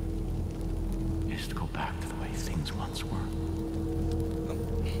forward is to go back to the way things once were.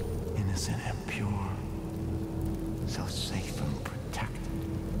 Innocent and pure. So safe and protected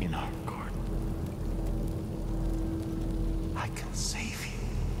in our garden. I can save you.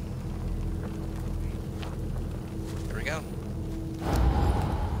 Here we go.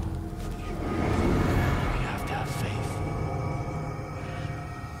 You have to have faith.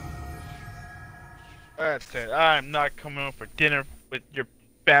 That's it. I'm not coming home for dinner with your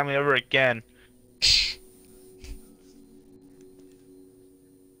family ever again.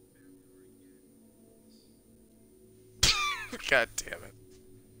 God damn it.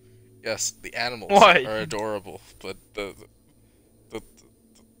 Yes, the animals What? are adorable, but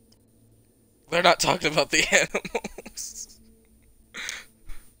they're not talking about the animals.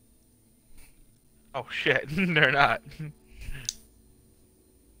 Oh shit, they're not.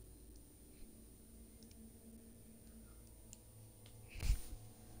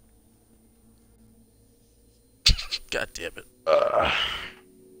 God damn it.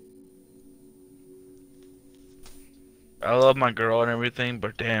 I love my girl and everything,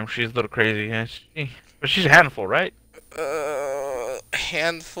 but damn, she's a little crazy. Yeah, but she's a handful, right?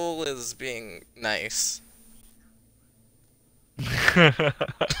 Handful is being nice.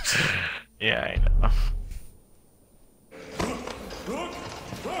 Yeah, I know. Look!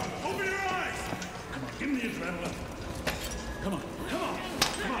 Open your eyes! Come on, give me the adrenaline. Come on, come on,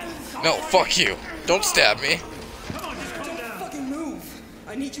 come on. No, fuck you. Don't stab me. Come on, just calm Don't down. fucking move.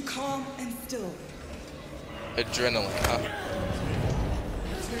 I need you calm and still. Adrenaline, huh?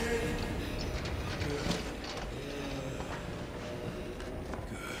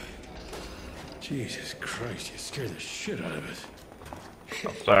 Jesus Christ, you scared the shit out of us.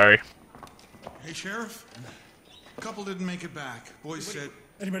 Oh, sorry. Hey, Sheriff. A couple didn't make it back. Boys said...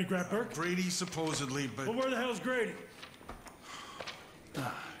 Anybody grab Burke? Grady, supposedly, but... Well, where the hell's Grady?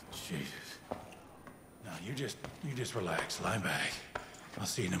 Ah, Jesus. No, you just relax. Lie back. I'll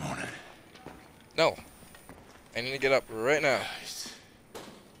see you in the morning. No. I need to get up right now.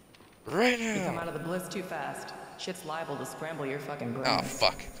 Right You come now. out of the bliss too fast. Shit's liable to scramble your fucking brain. Oh,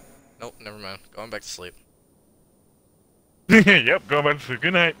 fuck. Nope, never mind. Going back to sleep. Yep, go back to sleep.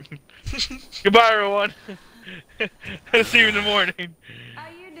 Good night. Goodbye, everyone. I'll see you in the morning. How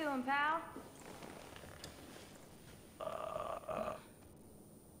you doing, pal?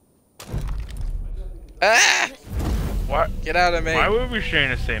 Ah! What? Get out of me. Why were we sharing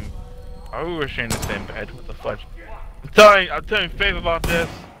the same? Why were we sharing the same bed? What the fudge? I'm telling Faith about this.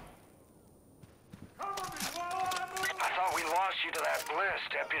 I thought we lost you to that bliss,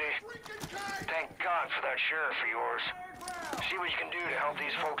 deputy. Thank God for that sheriff of yours. See what you can do to help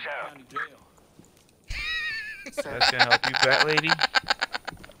these folks out. That's gonna help you, fat lady.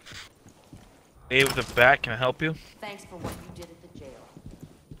 Hey, with the bat, can I help you? Thanks for what you did at the jail.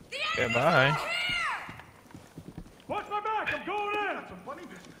 Goodbye. Watch my back! I'm going in! Some funny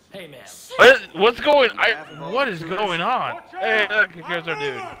business. Hey, man. What's going? What is going on? Hey, look, here's our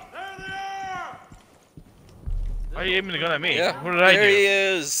dude. Why are you aiming the gun at me? Yeah, What did I there do? he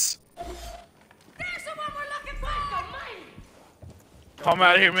is. There's the one we're looking for! Come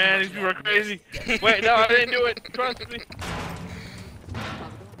out of here, man. These people are crazy. Wait, no, I didn't do it. Trust me.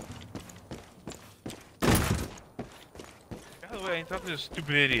 God Okay, talk to this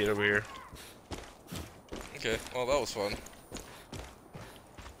stupid idiot over here. Okay, well that was fun.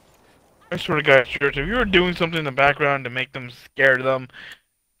 I swear to God, Church, if you were doing something in the background to make them scared of them,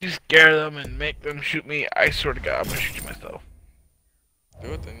 you scare them and make them shoot me, I swear to God, I'm gonna shoot you myself.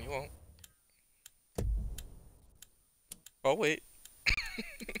 Do it, then you won't. Oh, wait.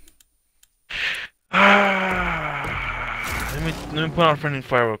 let me put on friendly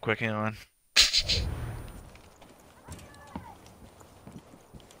fire real quick, hang on.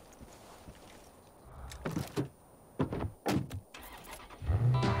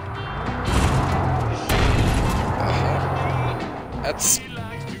 That's...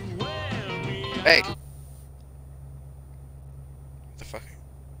 Hey! What the fuck?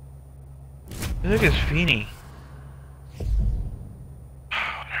 Look at Feeny.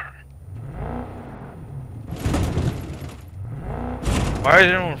 Why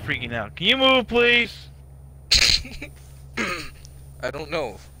is everyone freaking out? Can you move, please? I don't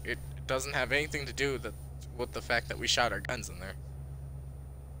know. It doesn't have anything to do with the fact that we shot our guns in there.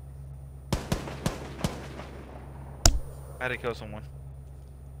 I had to kill someone.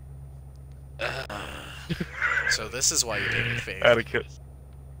 So this is why you did me a favor. I had to kill.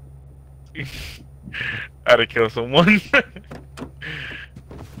 I had to kill someone.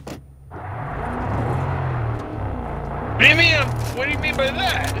 What do you mean? What do you mean by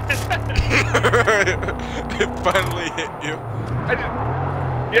that? It finally hit you.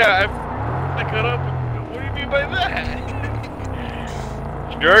 I cut up. What do you mean by that?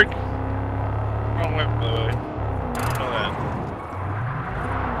 Jerk. Wrong way, by the way. Know that.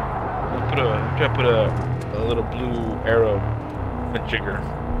 I'm trying to put a little blue arrow in the jigger.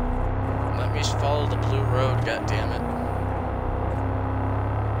 Let me follow the blue road, goddammit.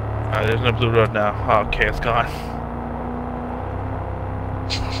 There's no blue road now. Oh, okay, it's gone.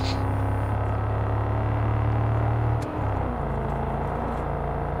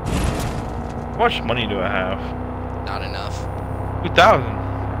 How much money do I have? Not enough.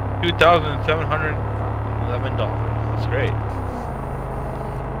 $2,711. That's great.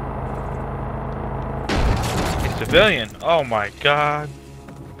 A civilian. Oh my God.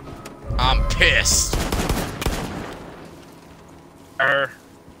 I'm pissed. Okay.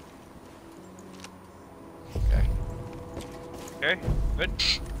 Okay, good.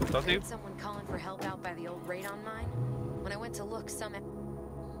 Talk to you. Someone calling for help out by the old radon mine. When I went to look, some.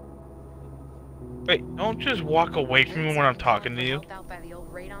 Wait, don't just walk away from me when I'm talking to you.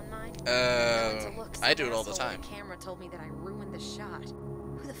 I do it all the time. Camera told me that I ruined the shot.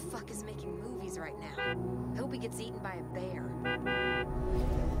 Who the fuck is making movies right now? I hope he gets eaten by a bear.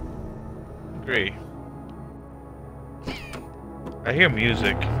 Agree. I hear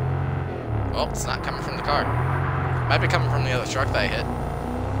music. Well, it's not coming from the car. Might be coming from the other truck that I hit.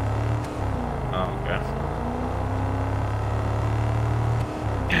 Oh, okay.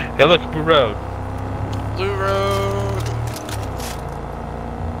 Hey, look, Blue Road. Blue Road.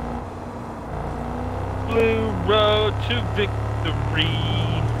 Blue Road to victory.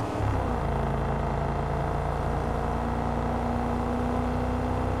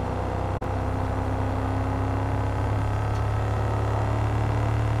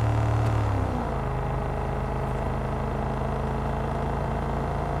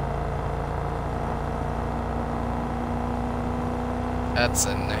 That's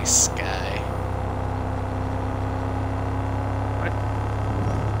a nice sky.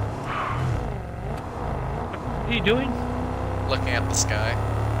 What are you doing? Looking at the sky.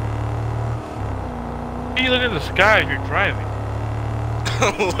 How are you looking at the sky if you're driving?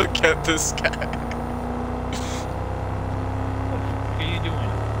 Look at the sky. What are you doing?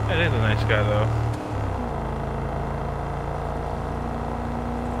 That is a nice sky, though.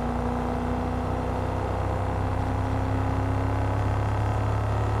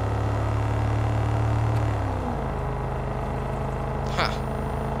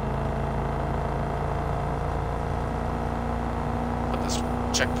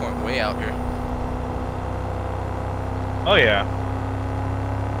 Checkpoint way out here. Oh yeah.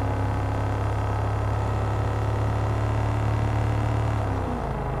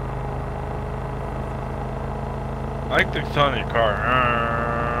 I like the sound of your car.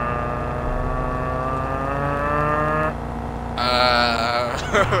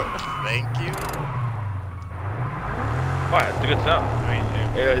 Thank you. Wow, it's a good sound. I mean,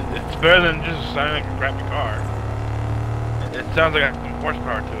 it's better than just sounding like a crappy car. It sounds like some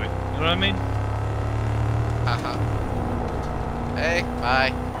horsepower to it. You know what I mean? Uh-huh. Hey,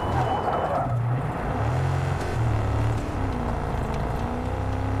 bye.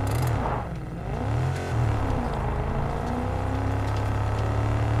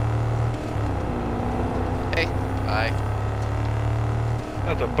 Hey, bye.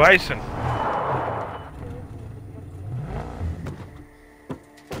 That's a bison.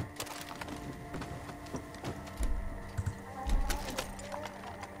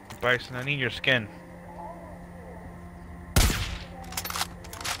 Bison, I need your skin.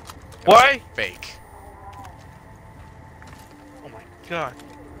 Why? Fake. Oh my god.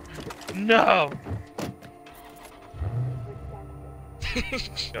 No!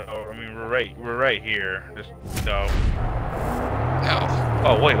 No, I mean we're right here. Just no. No.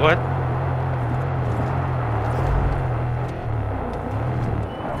 Oh wait, what?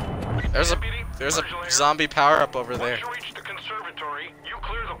 There's a zombie power-up over there. Once you reach the conservatory, you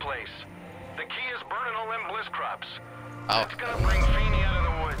clear the place. The key is burning all them bliss crops. Oh. It's gonna bring Feeney out of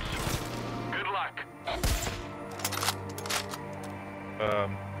the woods. Good luck.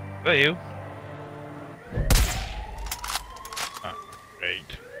 Is that you? Oh,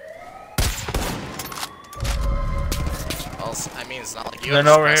 great. Well, I mean, it's not like you Then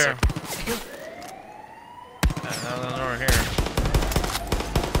have a over here. suppressor. Then over here.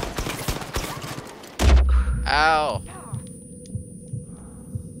 Ow.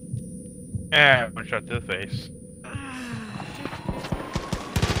 Yeah, one shot to the face.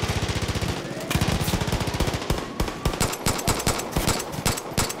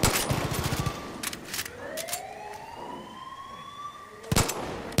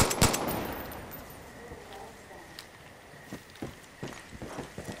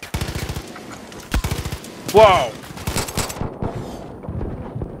 Whoa!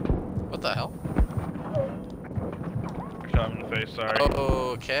 What the hell? Shot him in the face, sorry.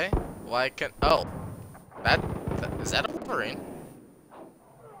 Okay. Why can... Oh. Is that a Wolverine?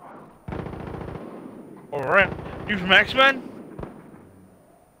 Alright. You from X-Men?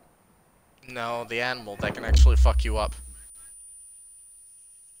 No, the animal that can actually fuck you up.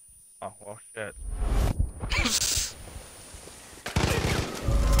 Oh, well, shit.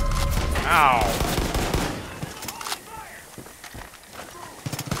 Ow!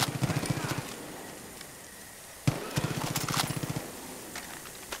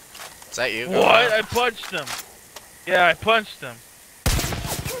 Is that you? What? I punched him! Yeah, I punched him.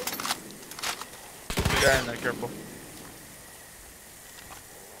 Good guy in there, careful.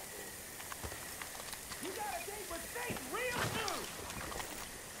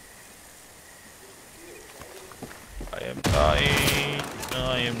 I am dying.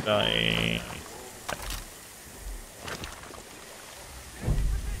 I am dying.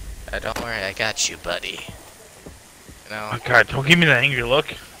 Don't worry, I got you, buddy. You know. Oh god, don't give me that angry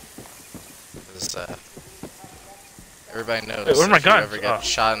look. This, everybody knows. Wait, where's my if gun? you ever get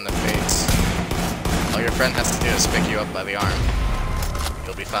shot in the face, all your friend has to do is pick you up by the arm.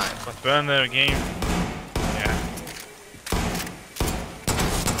 You'll be fine. Let's burn the game. Yeah.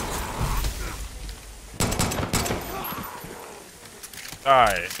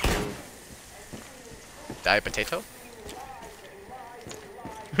 Die, you. Die, potato?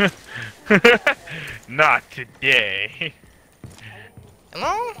 Not today.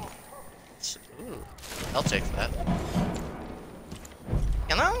 Hello? Ooh, I'll take that.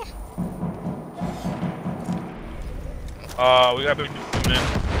 Hello? We got big coming in.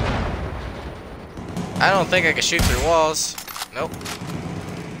 I don't think I can shoot through walls. Nope.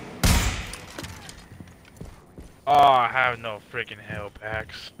 Oh, I have no freaking hell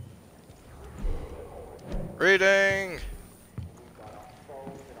packs. Reading!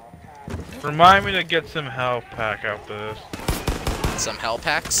 Remind me to get some health pack after this. Some hell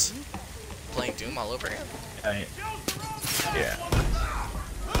packs? Playing Doom all over here? Yeah.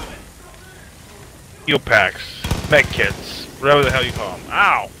 Heal packs. Med kits. Whatever the hell you call them.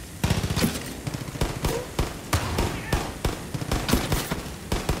 Ow!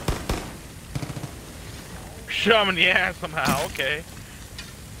 Shot him in the ass somehow, okay.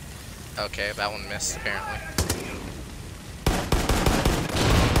 Okay, that one missed apparently.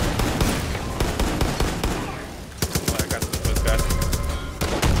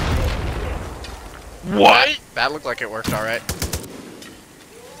 What? That looked like it worked alright.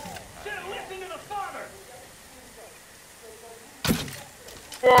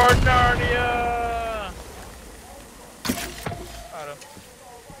 For Narnia! Got him.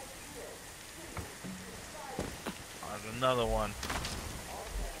 There's another one.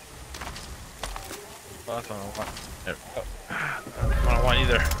 Oh, that's not what I want. There we go. That's not what I want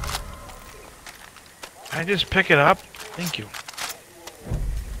either. Can I just pick it up? Thank you.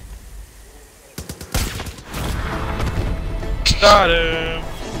 Got him!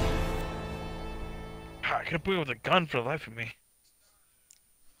 I couldn't believe it with a gun for the life of me.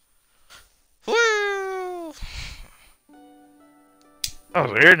 Woo! That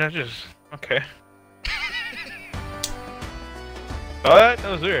was weird, that just... okay. What?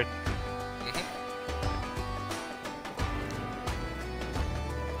 That was weird.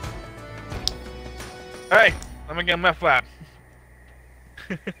 Hey, let me get my flap.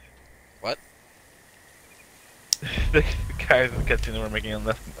 What? the guys in the cutscene were making a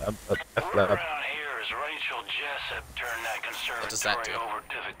left Word around here is Rachel Jessup turned that conservatory over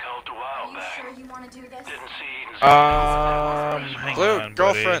difficult a while back. Are you sure you want to do this? Didn't see Eden's hang Blue, on,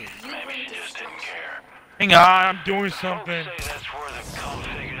 girlfriend. buddy. Maybe she just didn't care. Hang on, I'm doing something. Folks say that's where the cult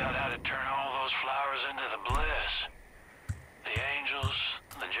figured out how to turn all those flowers into the bliss. The angels,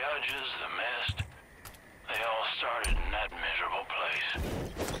 the judges, the mist. They all started in that miserable place.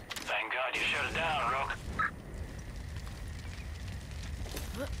 Thank God you shut it down, Rook.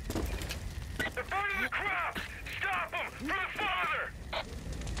 They're burning the crops! Stop them! For the father!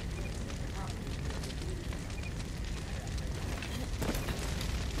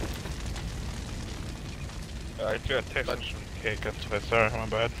 I got a text from Kate, that's why, sorry, my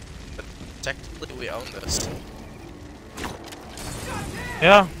bad. But technically we own this.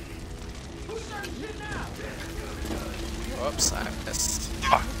 Yeah. Whoops, I missed.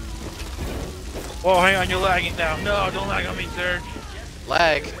 Whoa, hang on, you're lagging now. No, don't lag on me, Serge.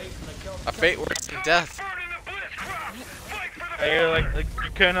 Lag? A fate worse than death. Hey, you're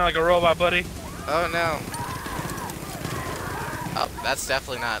you're kinda like a robot, buddy. Oh no. Oh, that's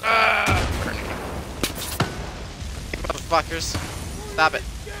definitely not burning. Motherfuckers. Stop it.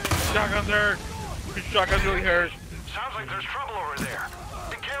 Shotguns hurt. Your shotguns really hurt. Sounds like there's trouble over there.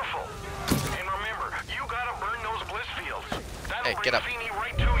 Be careful. And remember, you gotta burn those bliss fields. That'll Hey, get up. bring Feeny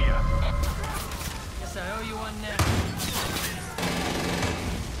right to you. Guess I owe you one now.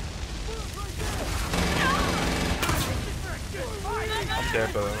 I'm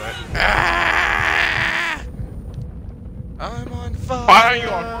dead, by the way. I'm on fire. Why are you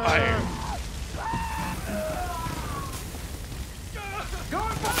on fire?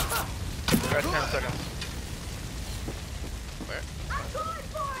 Got 10 seconds. Where?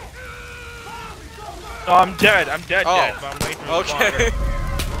 No, I'm dead. I'm dead, Oh. dead. But I'm waiting for the Okay. spawner.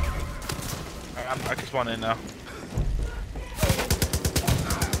 I can spawn in now.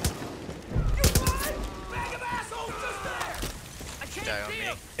 Die on me.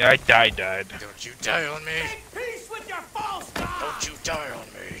 Yeah, I died. Don't you die on me. Peace with your false god! Don't you die on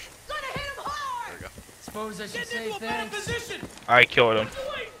me. Gonna hit him hard! There we go. Suppose I should say thanks. I killed him.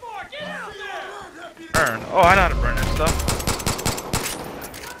 Burn. Oh, I know how to burn that stuff.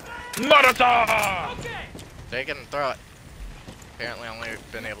 Molotov! Take it and throw it. Apparently only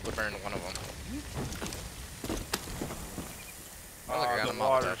been able to burn one of them. Oh, look, I got a the Molotov.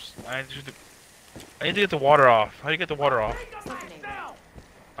 waters. I need to get the water off. How do you get the water off?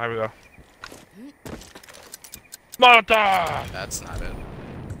 There we go. Molotov! That's not it.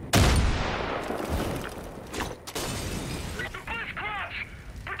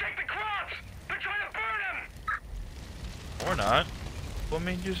 Or not. What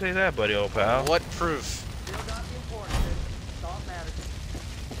made you say that, buddy, old pal? What proof?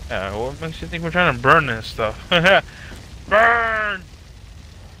 Yeah, what makes you think we're trying to burn this stuff? Burn!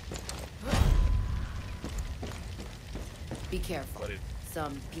 Be careful.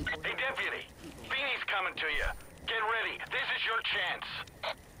 Some people. Hey, deputy. Feeny's coming to you. Get ready. This is your chance.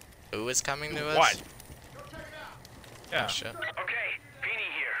 Who is coming to us? What? Yeah. Oh, shit. Okay,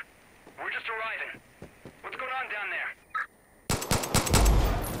 Feeny here. We're just arriving. What's going on down there?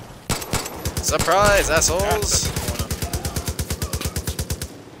 Surprise, assholes!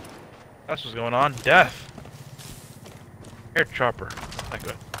 That's what's going on. Death. Air chopper. Not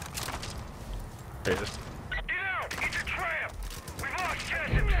good. There it is. Get out! It's a trap! We've lost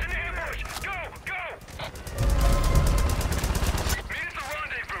Jessup! It's an ambush! Go! Go! Meet at the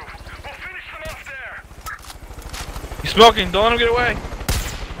rendezvous! We'll finish them off there! He's smoking! Don't let him get away!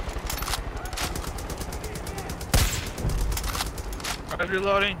 I'm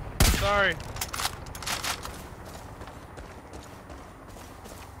reloading. Sorry.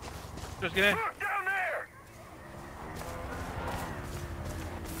 Just get in. Look down there!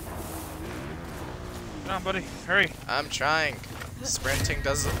 Come on, buddy. Hurry. I'm trying. Sprinting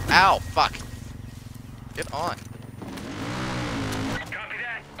doesn't. Ow! Fuck! Get on. Copy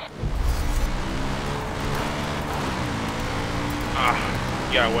that. Ah,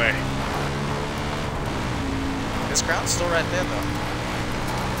 get away. His crown's still right there, though.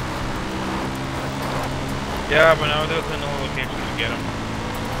 Yeah, but now there's another location to get him.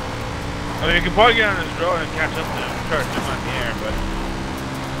 I mean, you can probably get on this road and catch up to him. Try to shoot him in the air, but...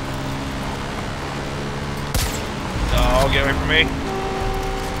 No, get away from me.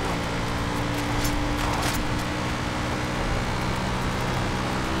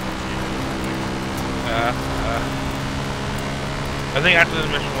 I think after the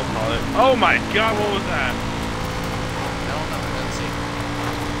mission we'll call it. Oh my god, what was that? I don't know. Let's see.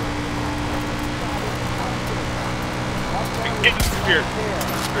 Get the spirit.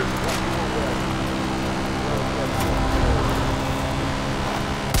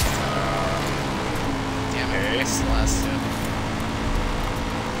 Damn it, it's the last two.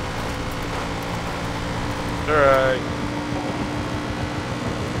 Alright.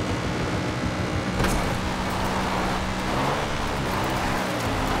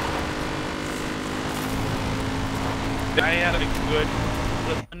 I had a good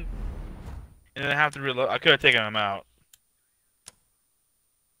one, and then I have to reload. I could have taken him out.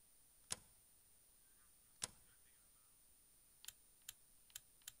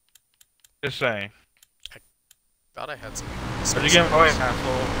 Just saying. I thought I had some. Where'd you get him? Oh, yeah,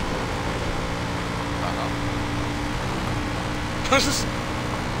 asshole.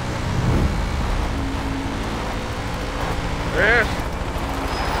 Where's?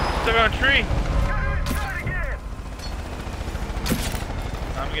 Stuck on a tree.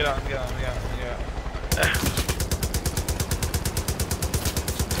 Get out, get out, get out, get out.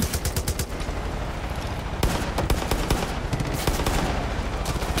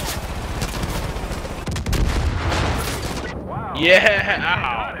 Wow. Yeah!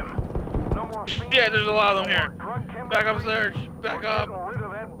 Ow! Yeah, there's a lot of them here. Back up, Serge. Back up.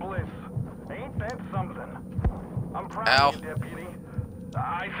 Ain't that something? I'm proud Ow. of you, deputy.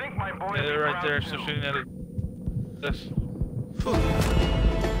 I think my boy. Yeah, they're right there, still shooting at it. This.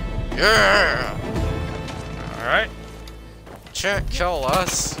 Yeah! Alright. Can't kill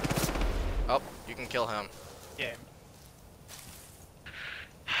us. Oh, you can kill him. Yeah.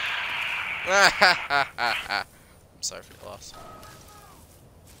 I'm sorry for the loss.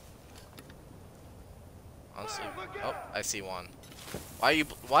 Honestly. Oh, I see one. Why are you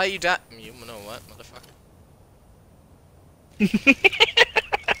you know what, motherfucker?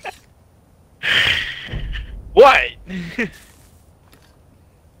 What?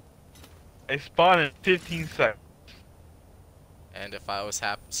 I spawn in 15 seconds. And if I was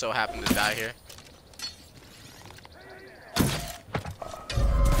so happened to die here?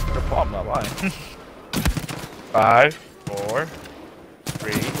 Your fault, I'm not lying. 5, 4,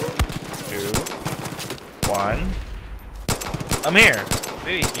 3, 2, 1. I'm here.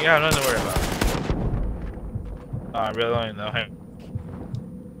 See, you got nothing to worry about. Oh, I really don't even know him.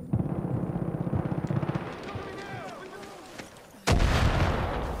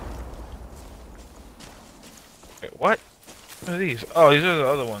 Wait, what? What are these? Oh, these are the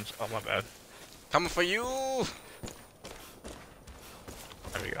other ones. Oh, my bad. Coming for you!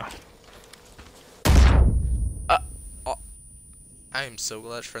 There we go. Oh. I am so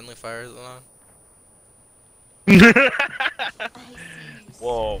glad friendly fire is on.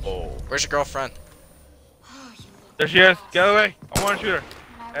 Whoa. Where's your girlfriend? There she is. Get away. I want to shoot her.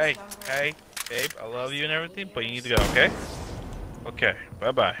 Hey, babe, I love you and everything, but you need to go, okay? Okay,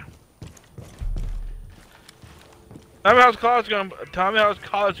 bye-bye. Tell me how's college going,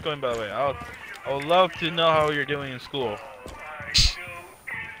 by the way. I would love to know how you're doing in school.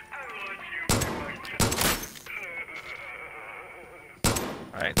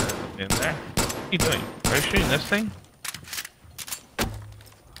 Alright, in there. What are you doing? Are you shooting this thing?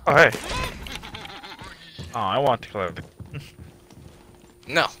 Oh, hey. Oh, I want to collect it.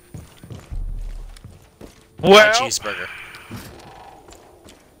 No. Well. My cheeseburger.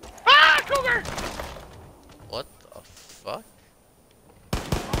 Ah, cougar! What the fuck?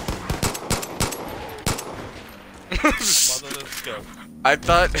 I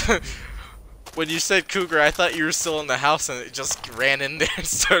thought when you said cougar, I thought you were still in the house and it just ran in there and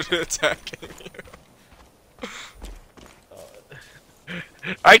started attacking you.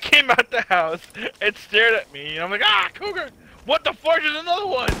 I came out the house, it stared at me, and I'm like, ah, cougar! What the fuck? There's another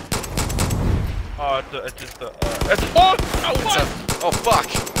one! Oh, it's just a, it's oh fuck!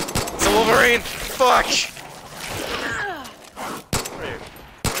 It's a Wolverine! Fuck!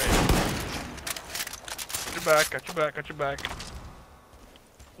 Got your back.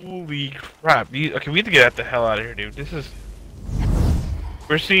 Holy crap. Okay, we need to get the hell out of here, dude. This is...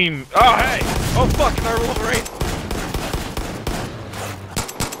 We're seeing... Oh, hey! Oh, fuck! Another Wolverine!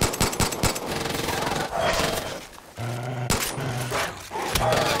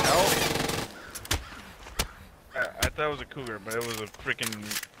 I thought it was a cougar, but it was a freaking...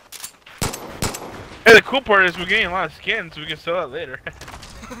 Hey, the cool part is we're getting a lot of skins, so we can sell that later.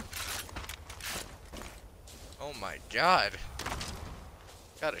 Oh my god.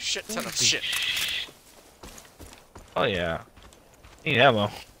 Got a shit ton of shit. Oh yeah. Need ammo.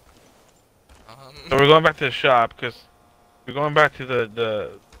 So we're going back to the shop, because... We're going back to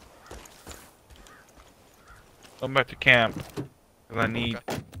going back to camp. Cause I need.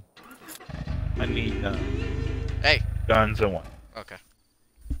 Okay. I need. Hey. Guns and one. Okay.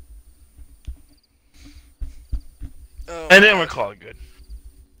 Oh, and then we'll call it good.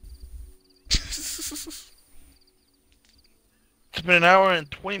 It's been an hour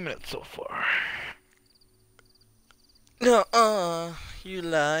and 20 minutes so far. No, you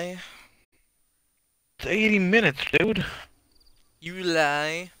lie. It's 80 minutes, dude. You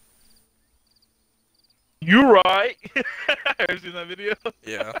lie. You right. Ever seen that video?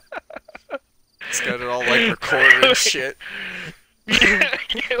 Yeah. It's got it all like recorded and shit. Yeah,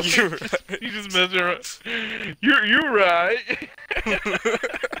 You're right. You just mess around. You're right.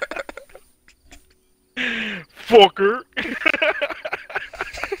 Fucker.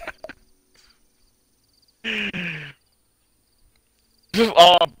 Just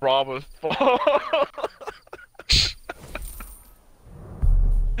all Bravo's fault.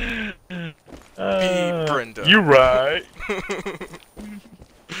 Brenda. You right. You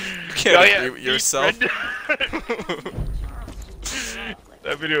can't agree with yourself.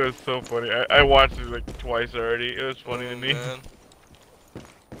 That video is so funny. I watched it like twice already. It was funny to me. Man.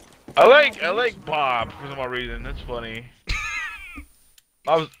 I like Bob for some odd reason. That's funny.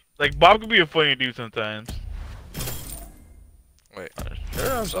 Bob could be a funny dude sometimes. Wait.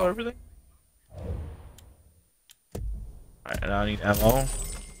 Sure, I saw everything. Alright, now I need ammo.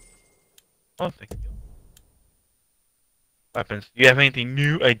 Oh, thank you. Weapons. Do you have anything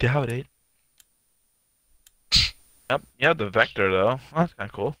new? I doubt it. Yep, yeah, the Vector though. Oh, that's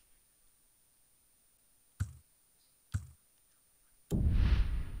kinda cool.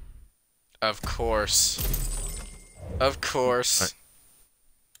 Of course. Of course.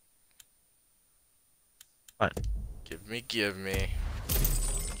 What? Give me.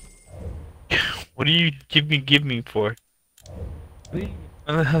 What do you give me for? What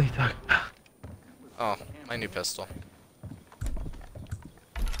the hell are you talking about? Oh, my new pistol.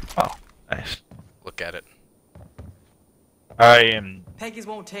 Oh, nice. Look at it. I am. Peggy's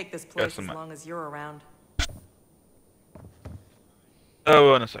won't take this place as long as you're around.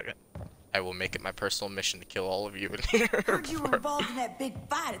 Oh, in a second. I will make it my personal mission to kill all of you in here. Heard you were involved in that big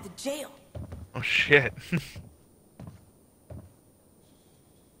fight at the jail. Oh shit.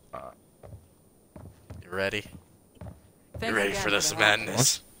 You ready? Thanks You ready again for this the help.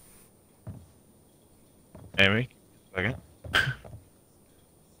 madness? Amy, second.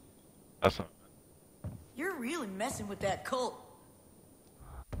 That's not. You're really messing with that cult.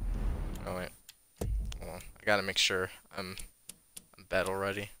 Oh wait. Hold on. I gotta make sure I'm battle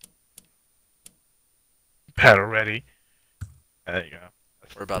ready. Battle ready. There you go.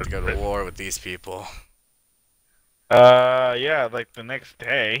 We're about to go to war with these people. Yeah, like the next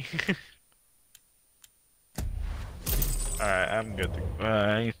day. Alright, I'm good to go.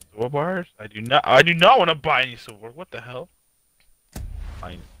 Any sword bars? I do not want to buy any sword. What the hell?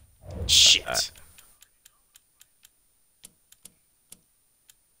 Fine. Shit.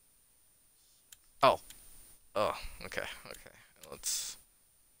 Oh. Oh, okay. Let's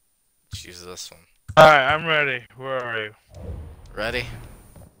use this one. Alright, I'm ready. Where are you? Ready?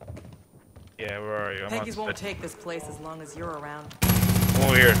 Yeah, where are you? Peggy's won't take this place as long as you're around.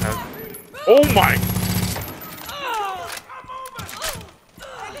 Oh, here. Oh my!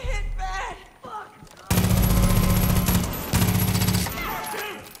 I'm hit bad.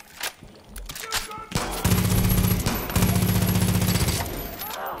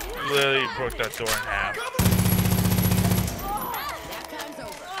 Literally broke that door in half.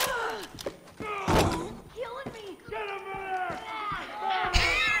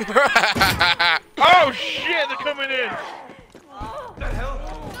 Oh shit, they're coming in! What the hell?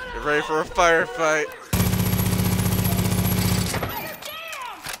 Get ready for a firefight.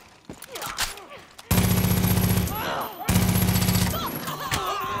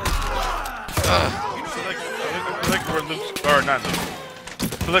 I feel like we're Luke, or not Luke. I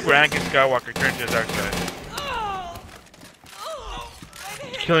feel like we're Anakin Skywalker turned to the dark side.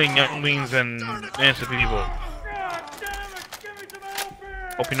 Killing younglings and innocent people.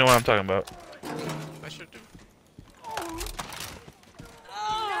 Hope you know what I'm talking about. I should do.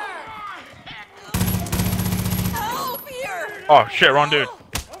 Help here! Oh shit, wrong dude.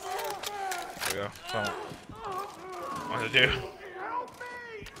 There we go. So, what to do?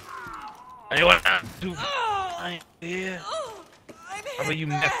 Anyone do? Yeah. How about you?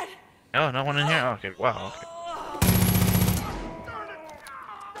 No, no one in here. Oh, okay, wow. Okay.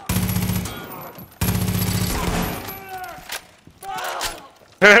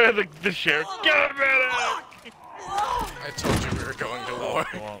 the sheriff. Get him, man! I told you we were going to war.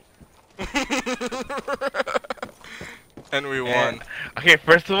 And we won. Okay,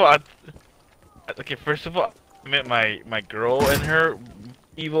 first of all, I meant my girl and her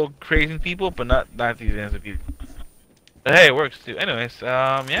evil, crazy people, but not these innocent people. But hey, it works too. Anyways,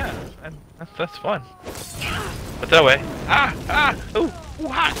 yeah, that's fun. But that way, ooh,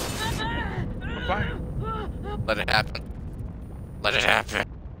 hot. On fire. Let it happen. Let it happen.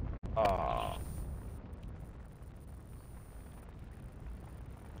 Aw.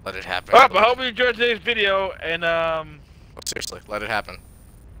 Let it happen. Well, I hope you enjoyed today's video, and Oh, seriously, let it happen.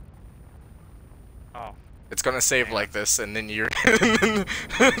 Oh. It's gonna save like this, and then you're.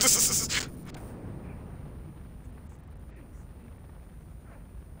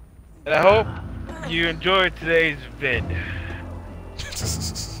 And I hope you enjoyed today's vid.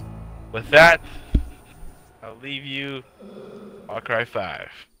 With that, I'll leave you Far Cry 5.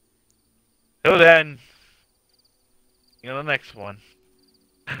 Till then, see you on the next one.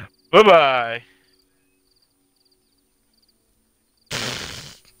 Bye-bye.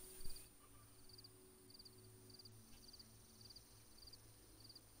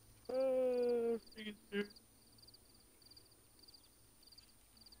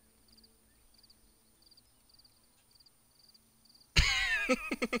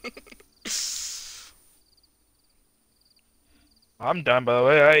 I'm done, by the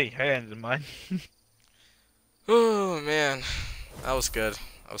way. Hey, hands in mine. Oh man, that was good.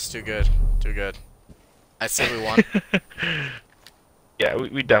 That was too good. Too good. I say we won. Yeah,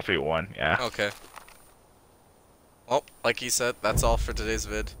 we definitely won. Yeah. Okay. Well, like you said, that's all for today's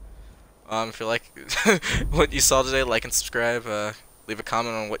vid. If you like what you saw today, like and subscribe. Leave a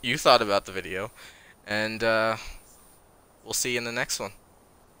comment on what you thought about the video, and we'll see you in the next one.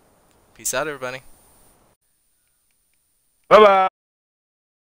 Peace out, everybody. Bye-bye.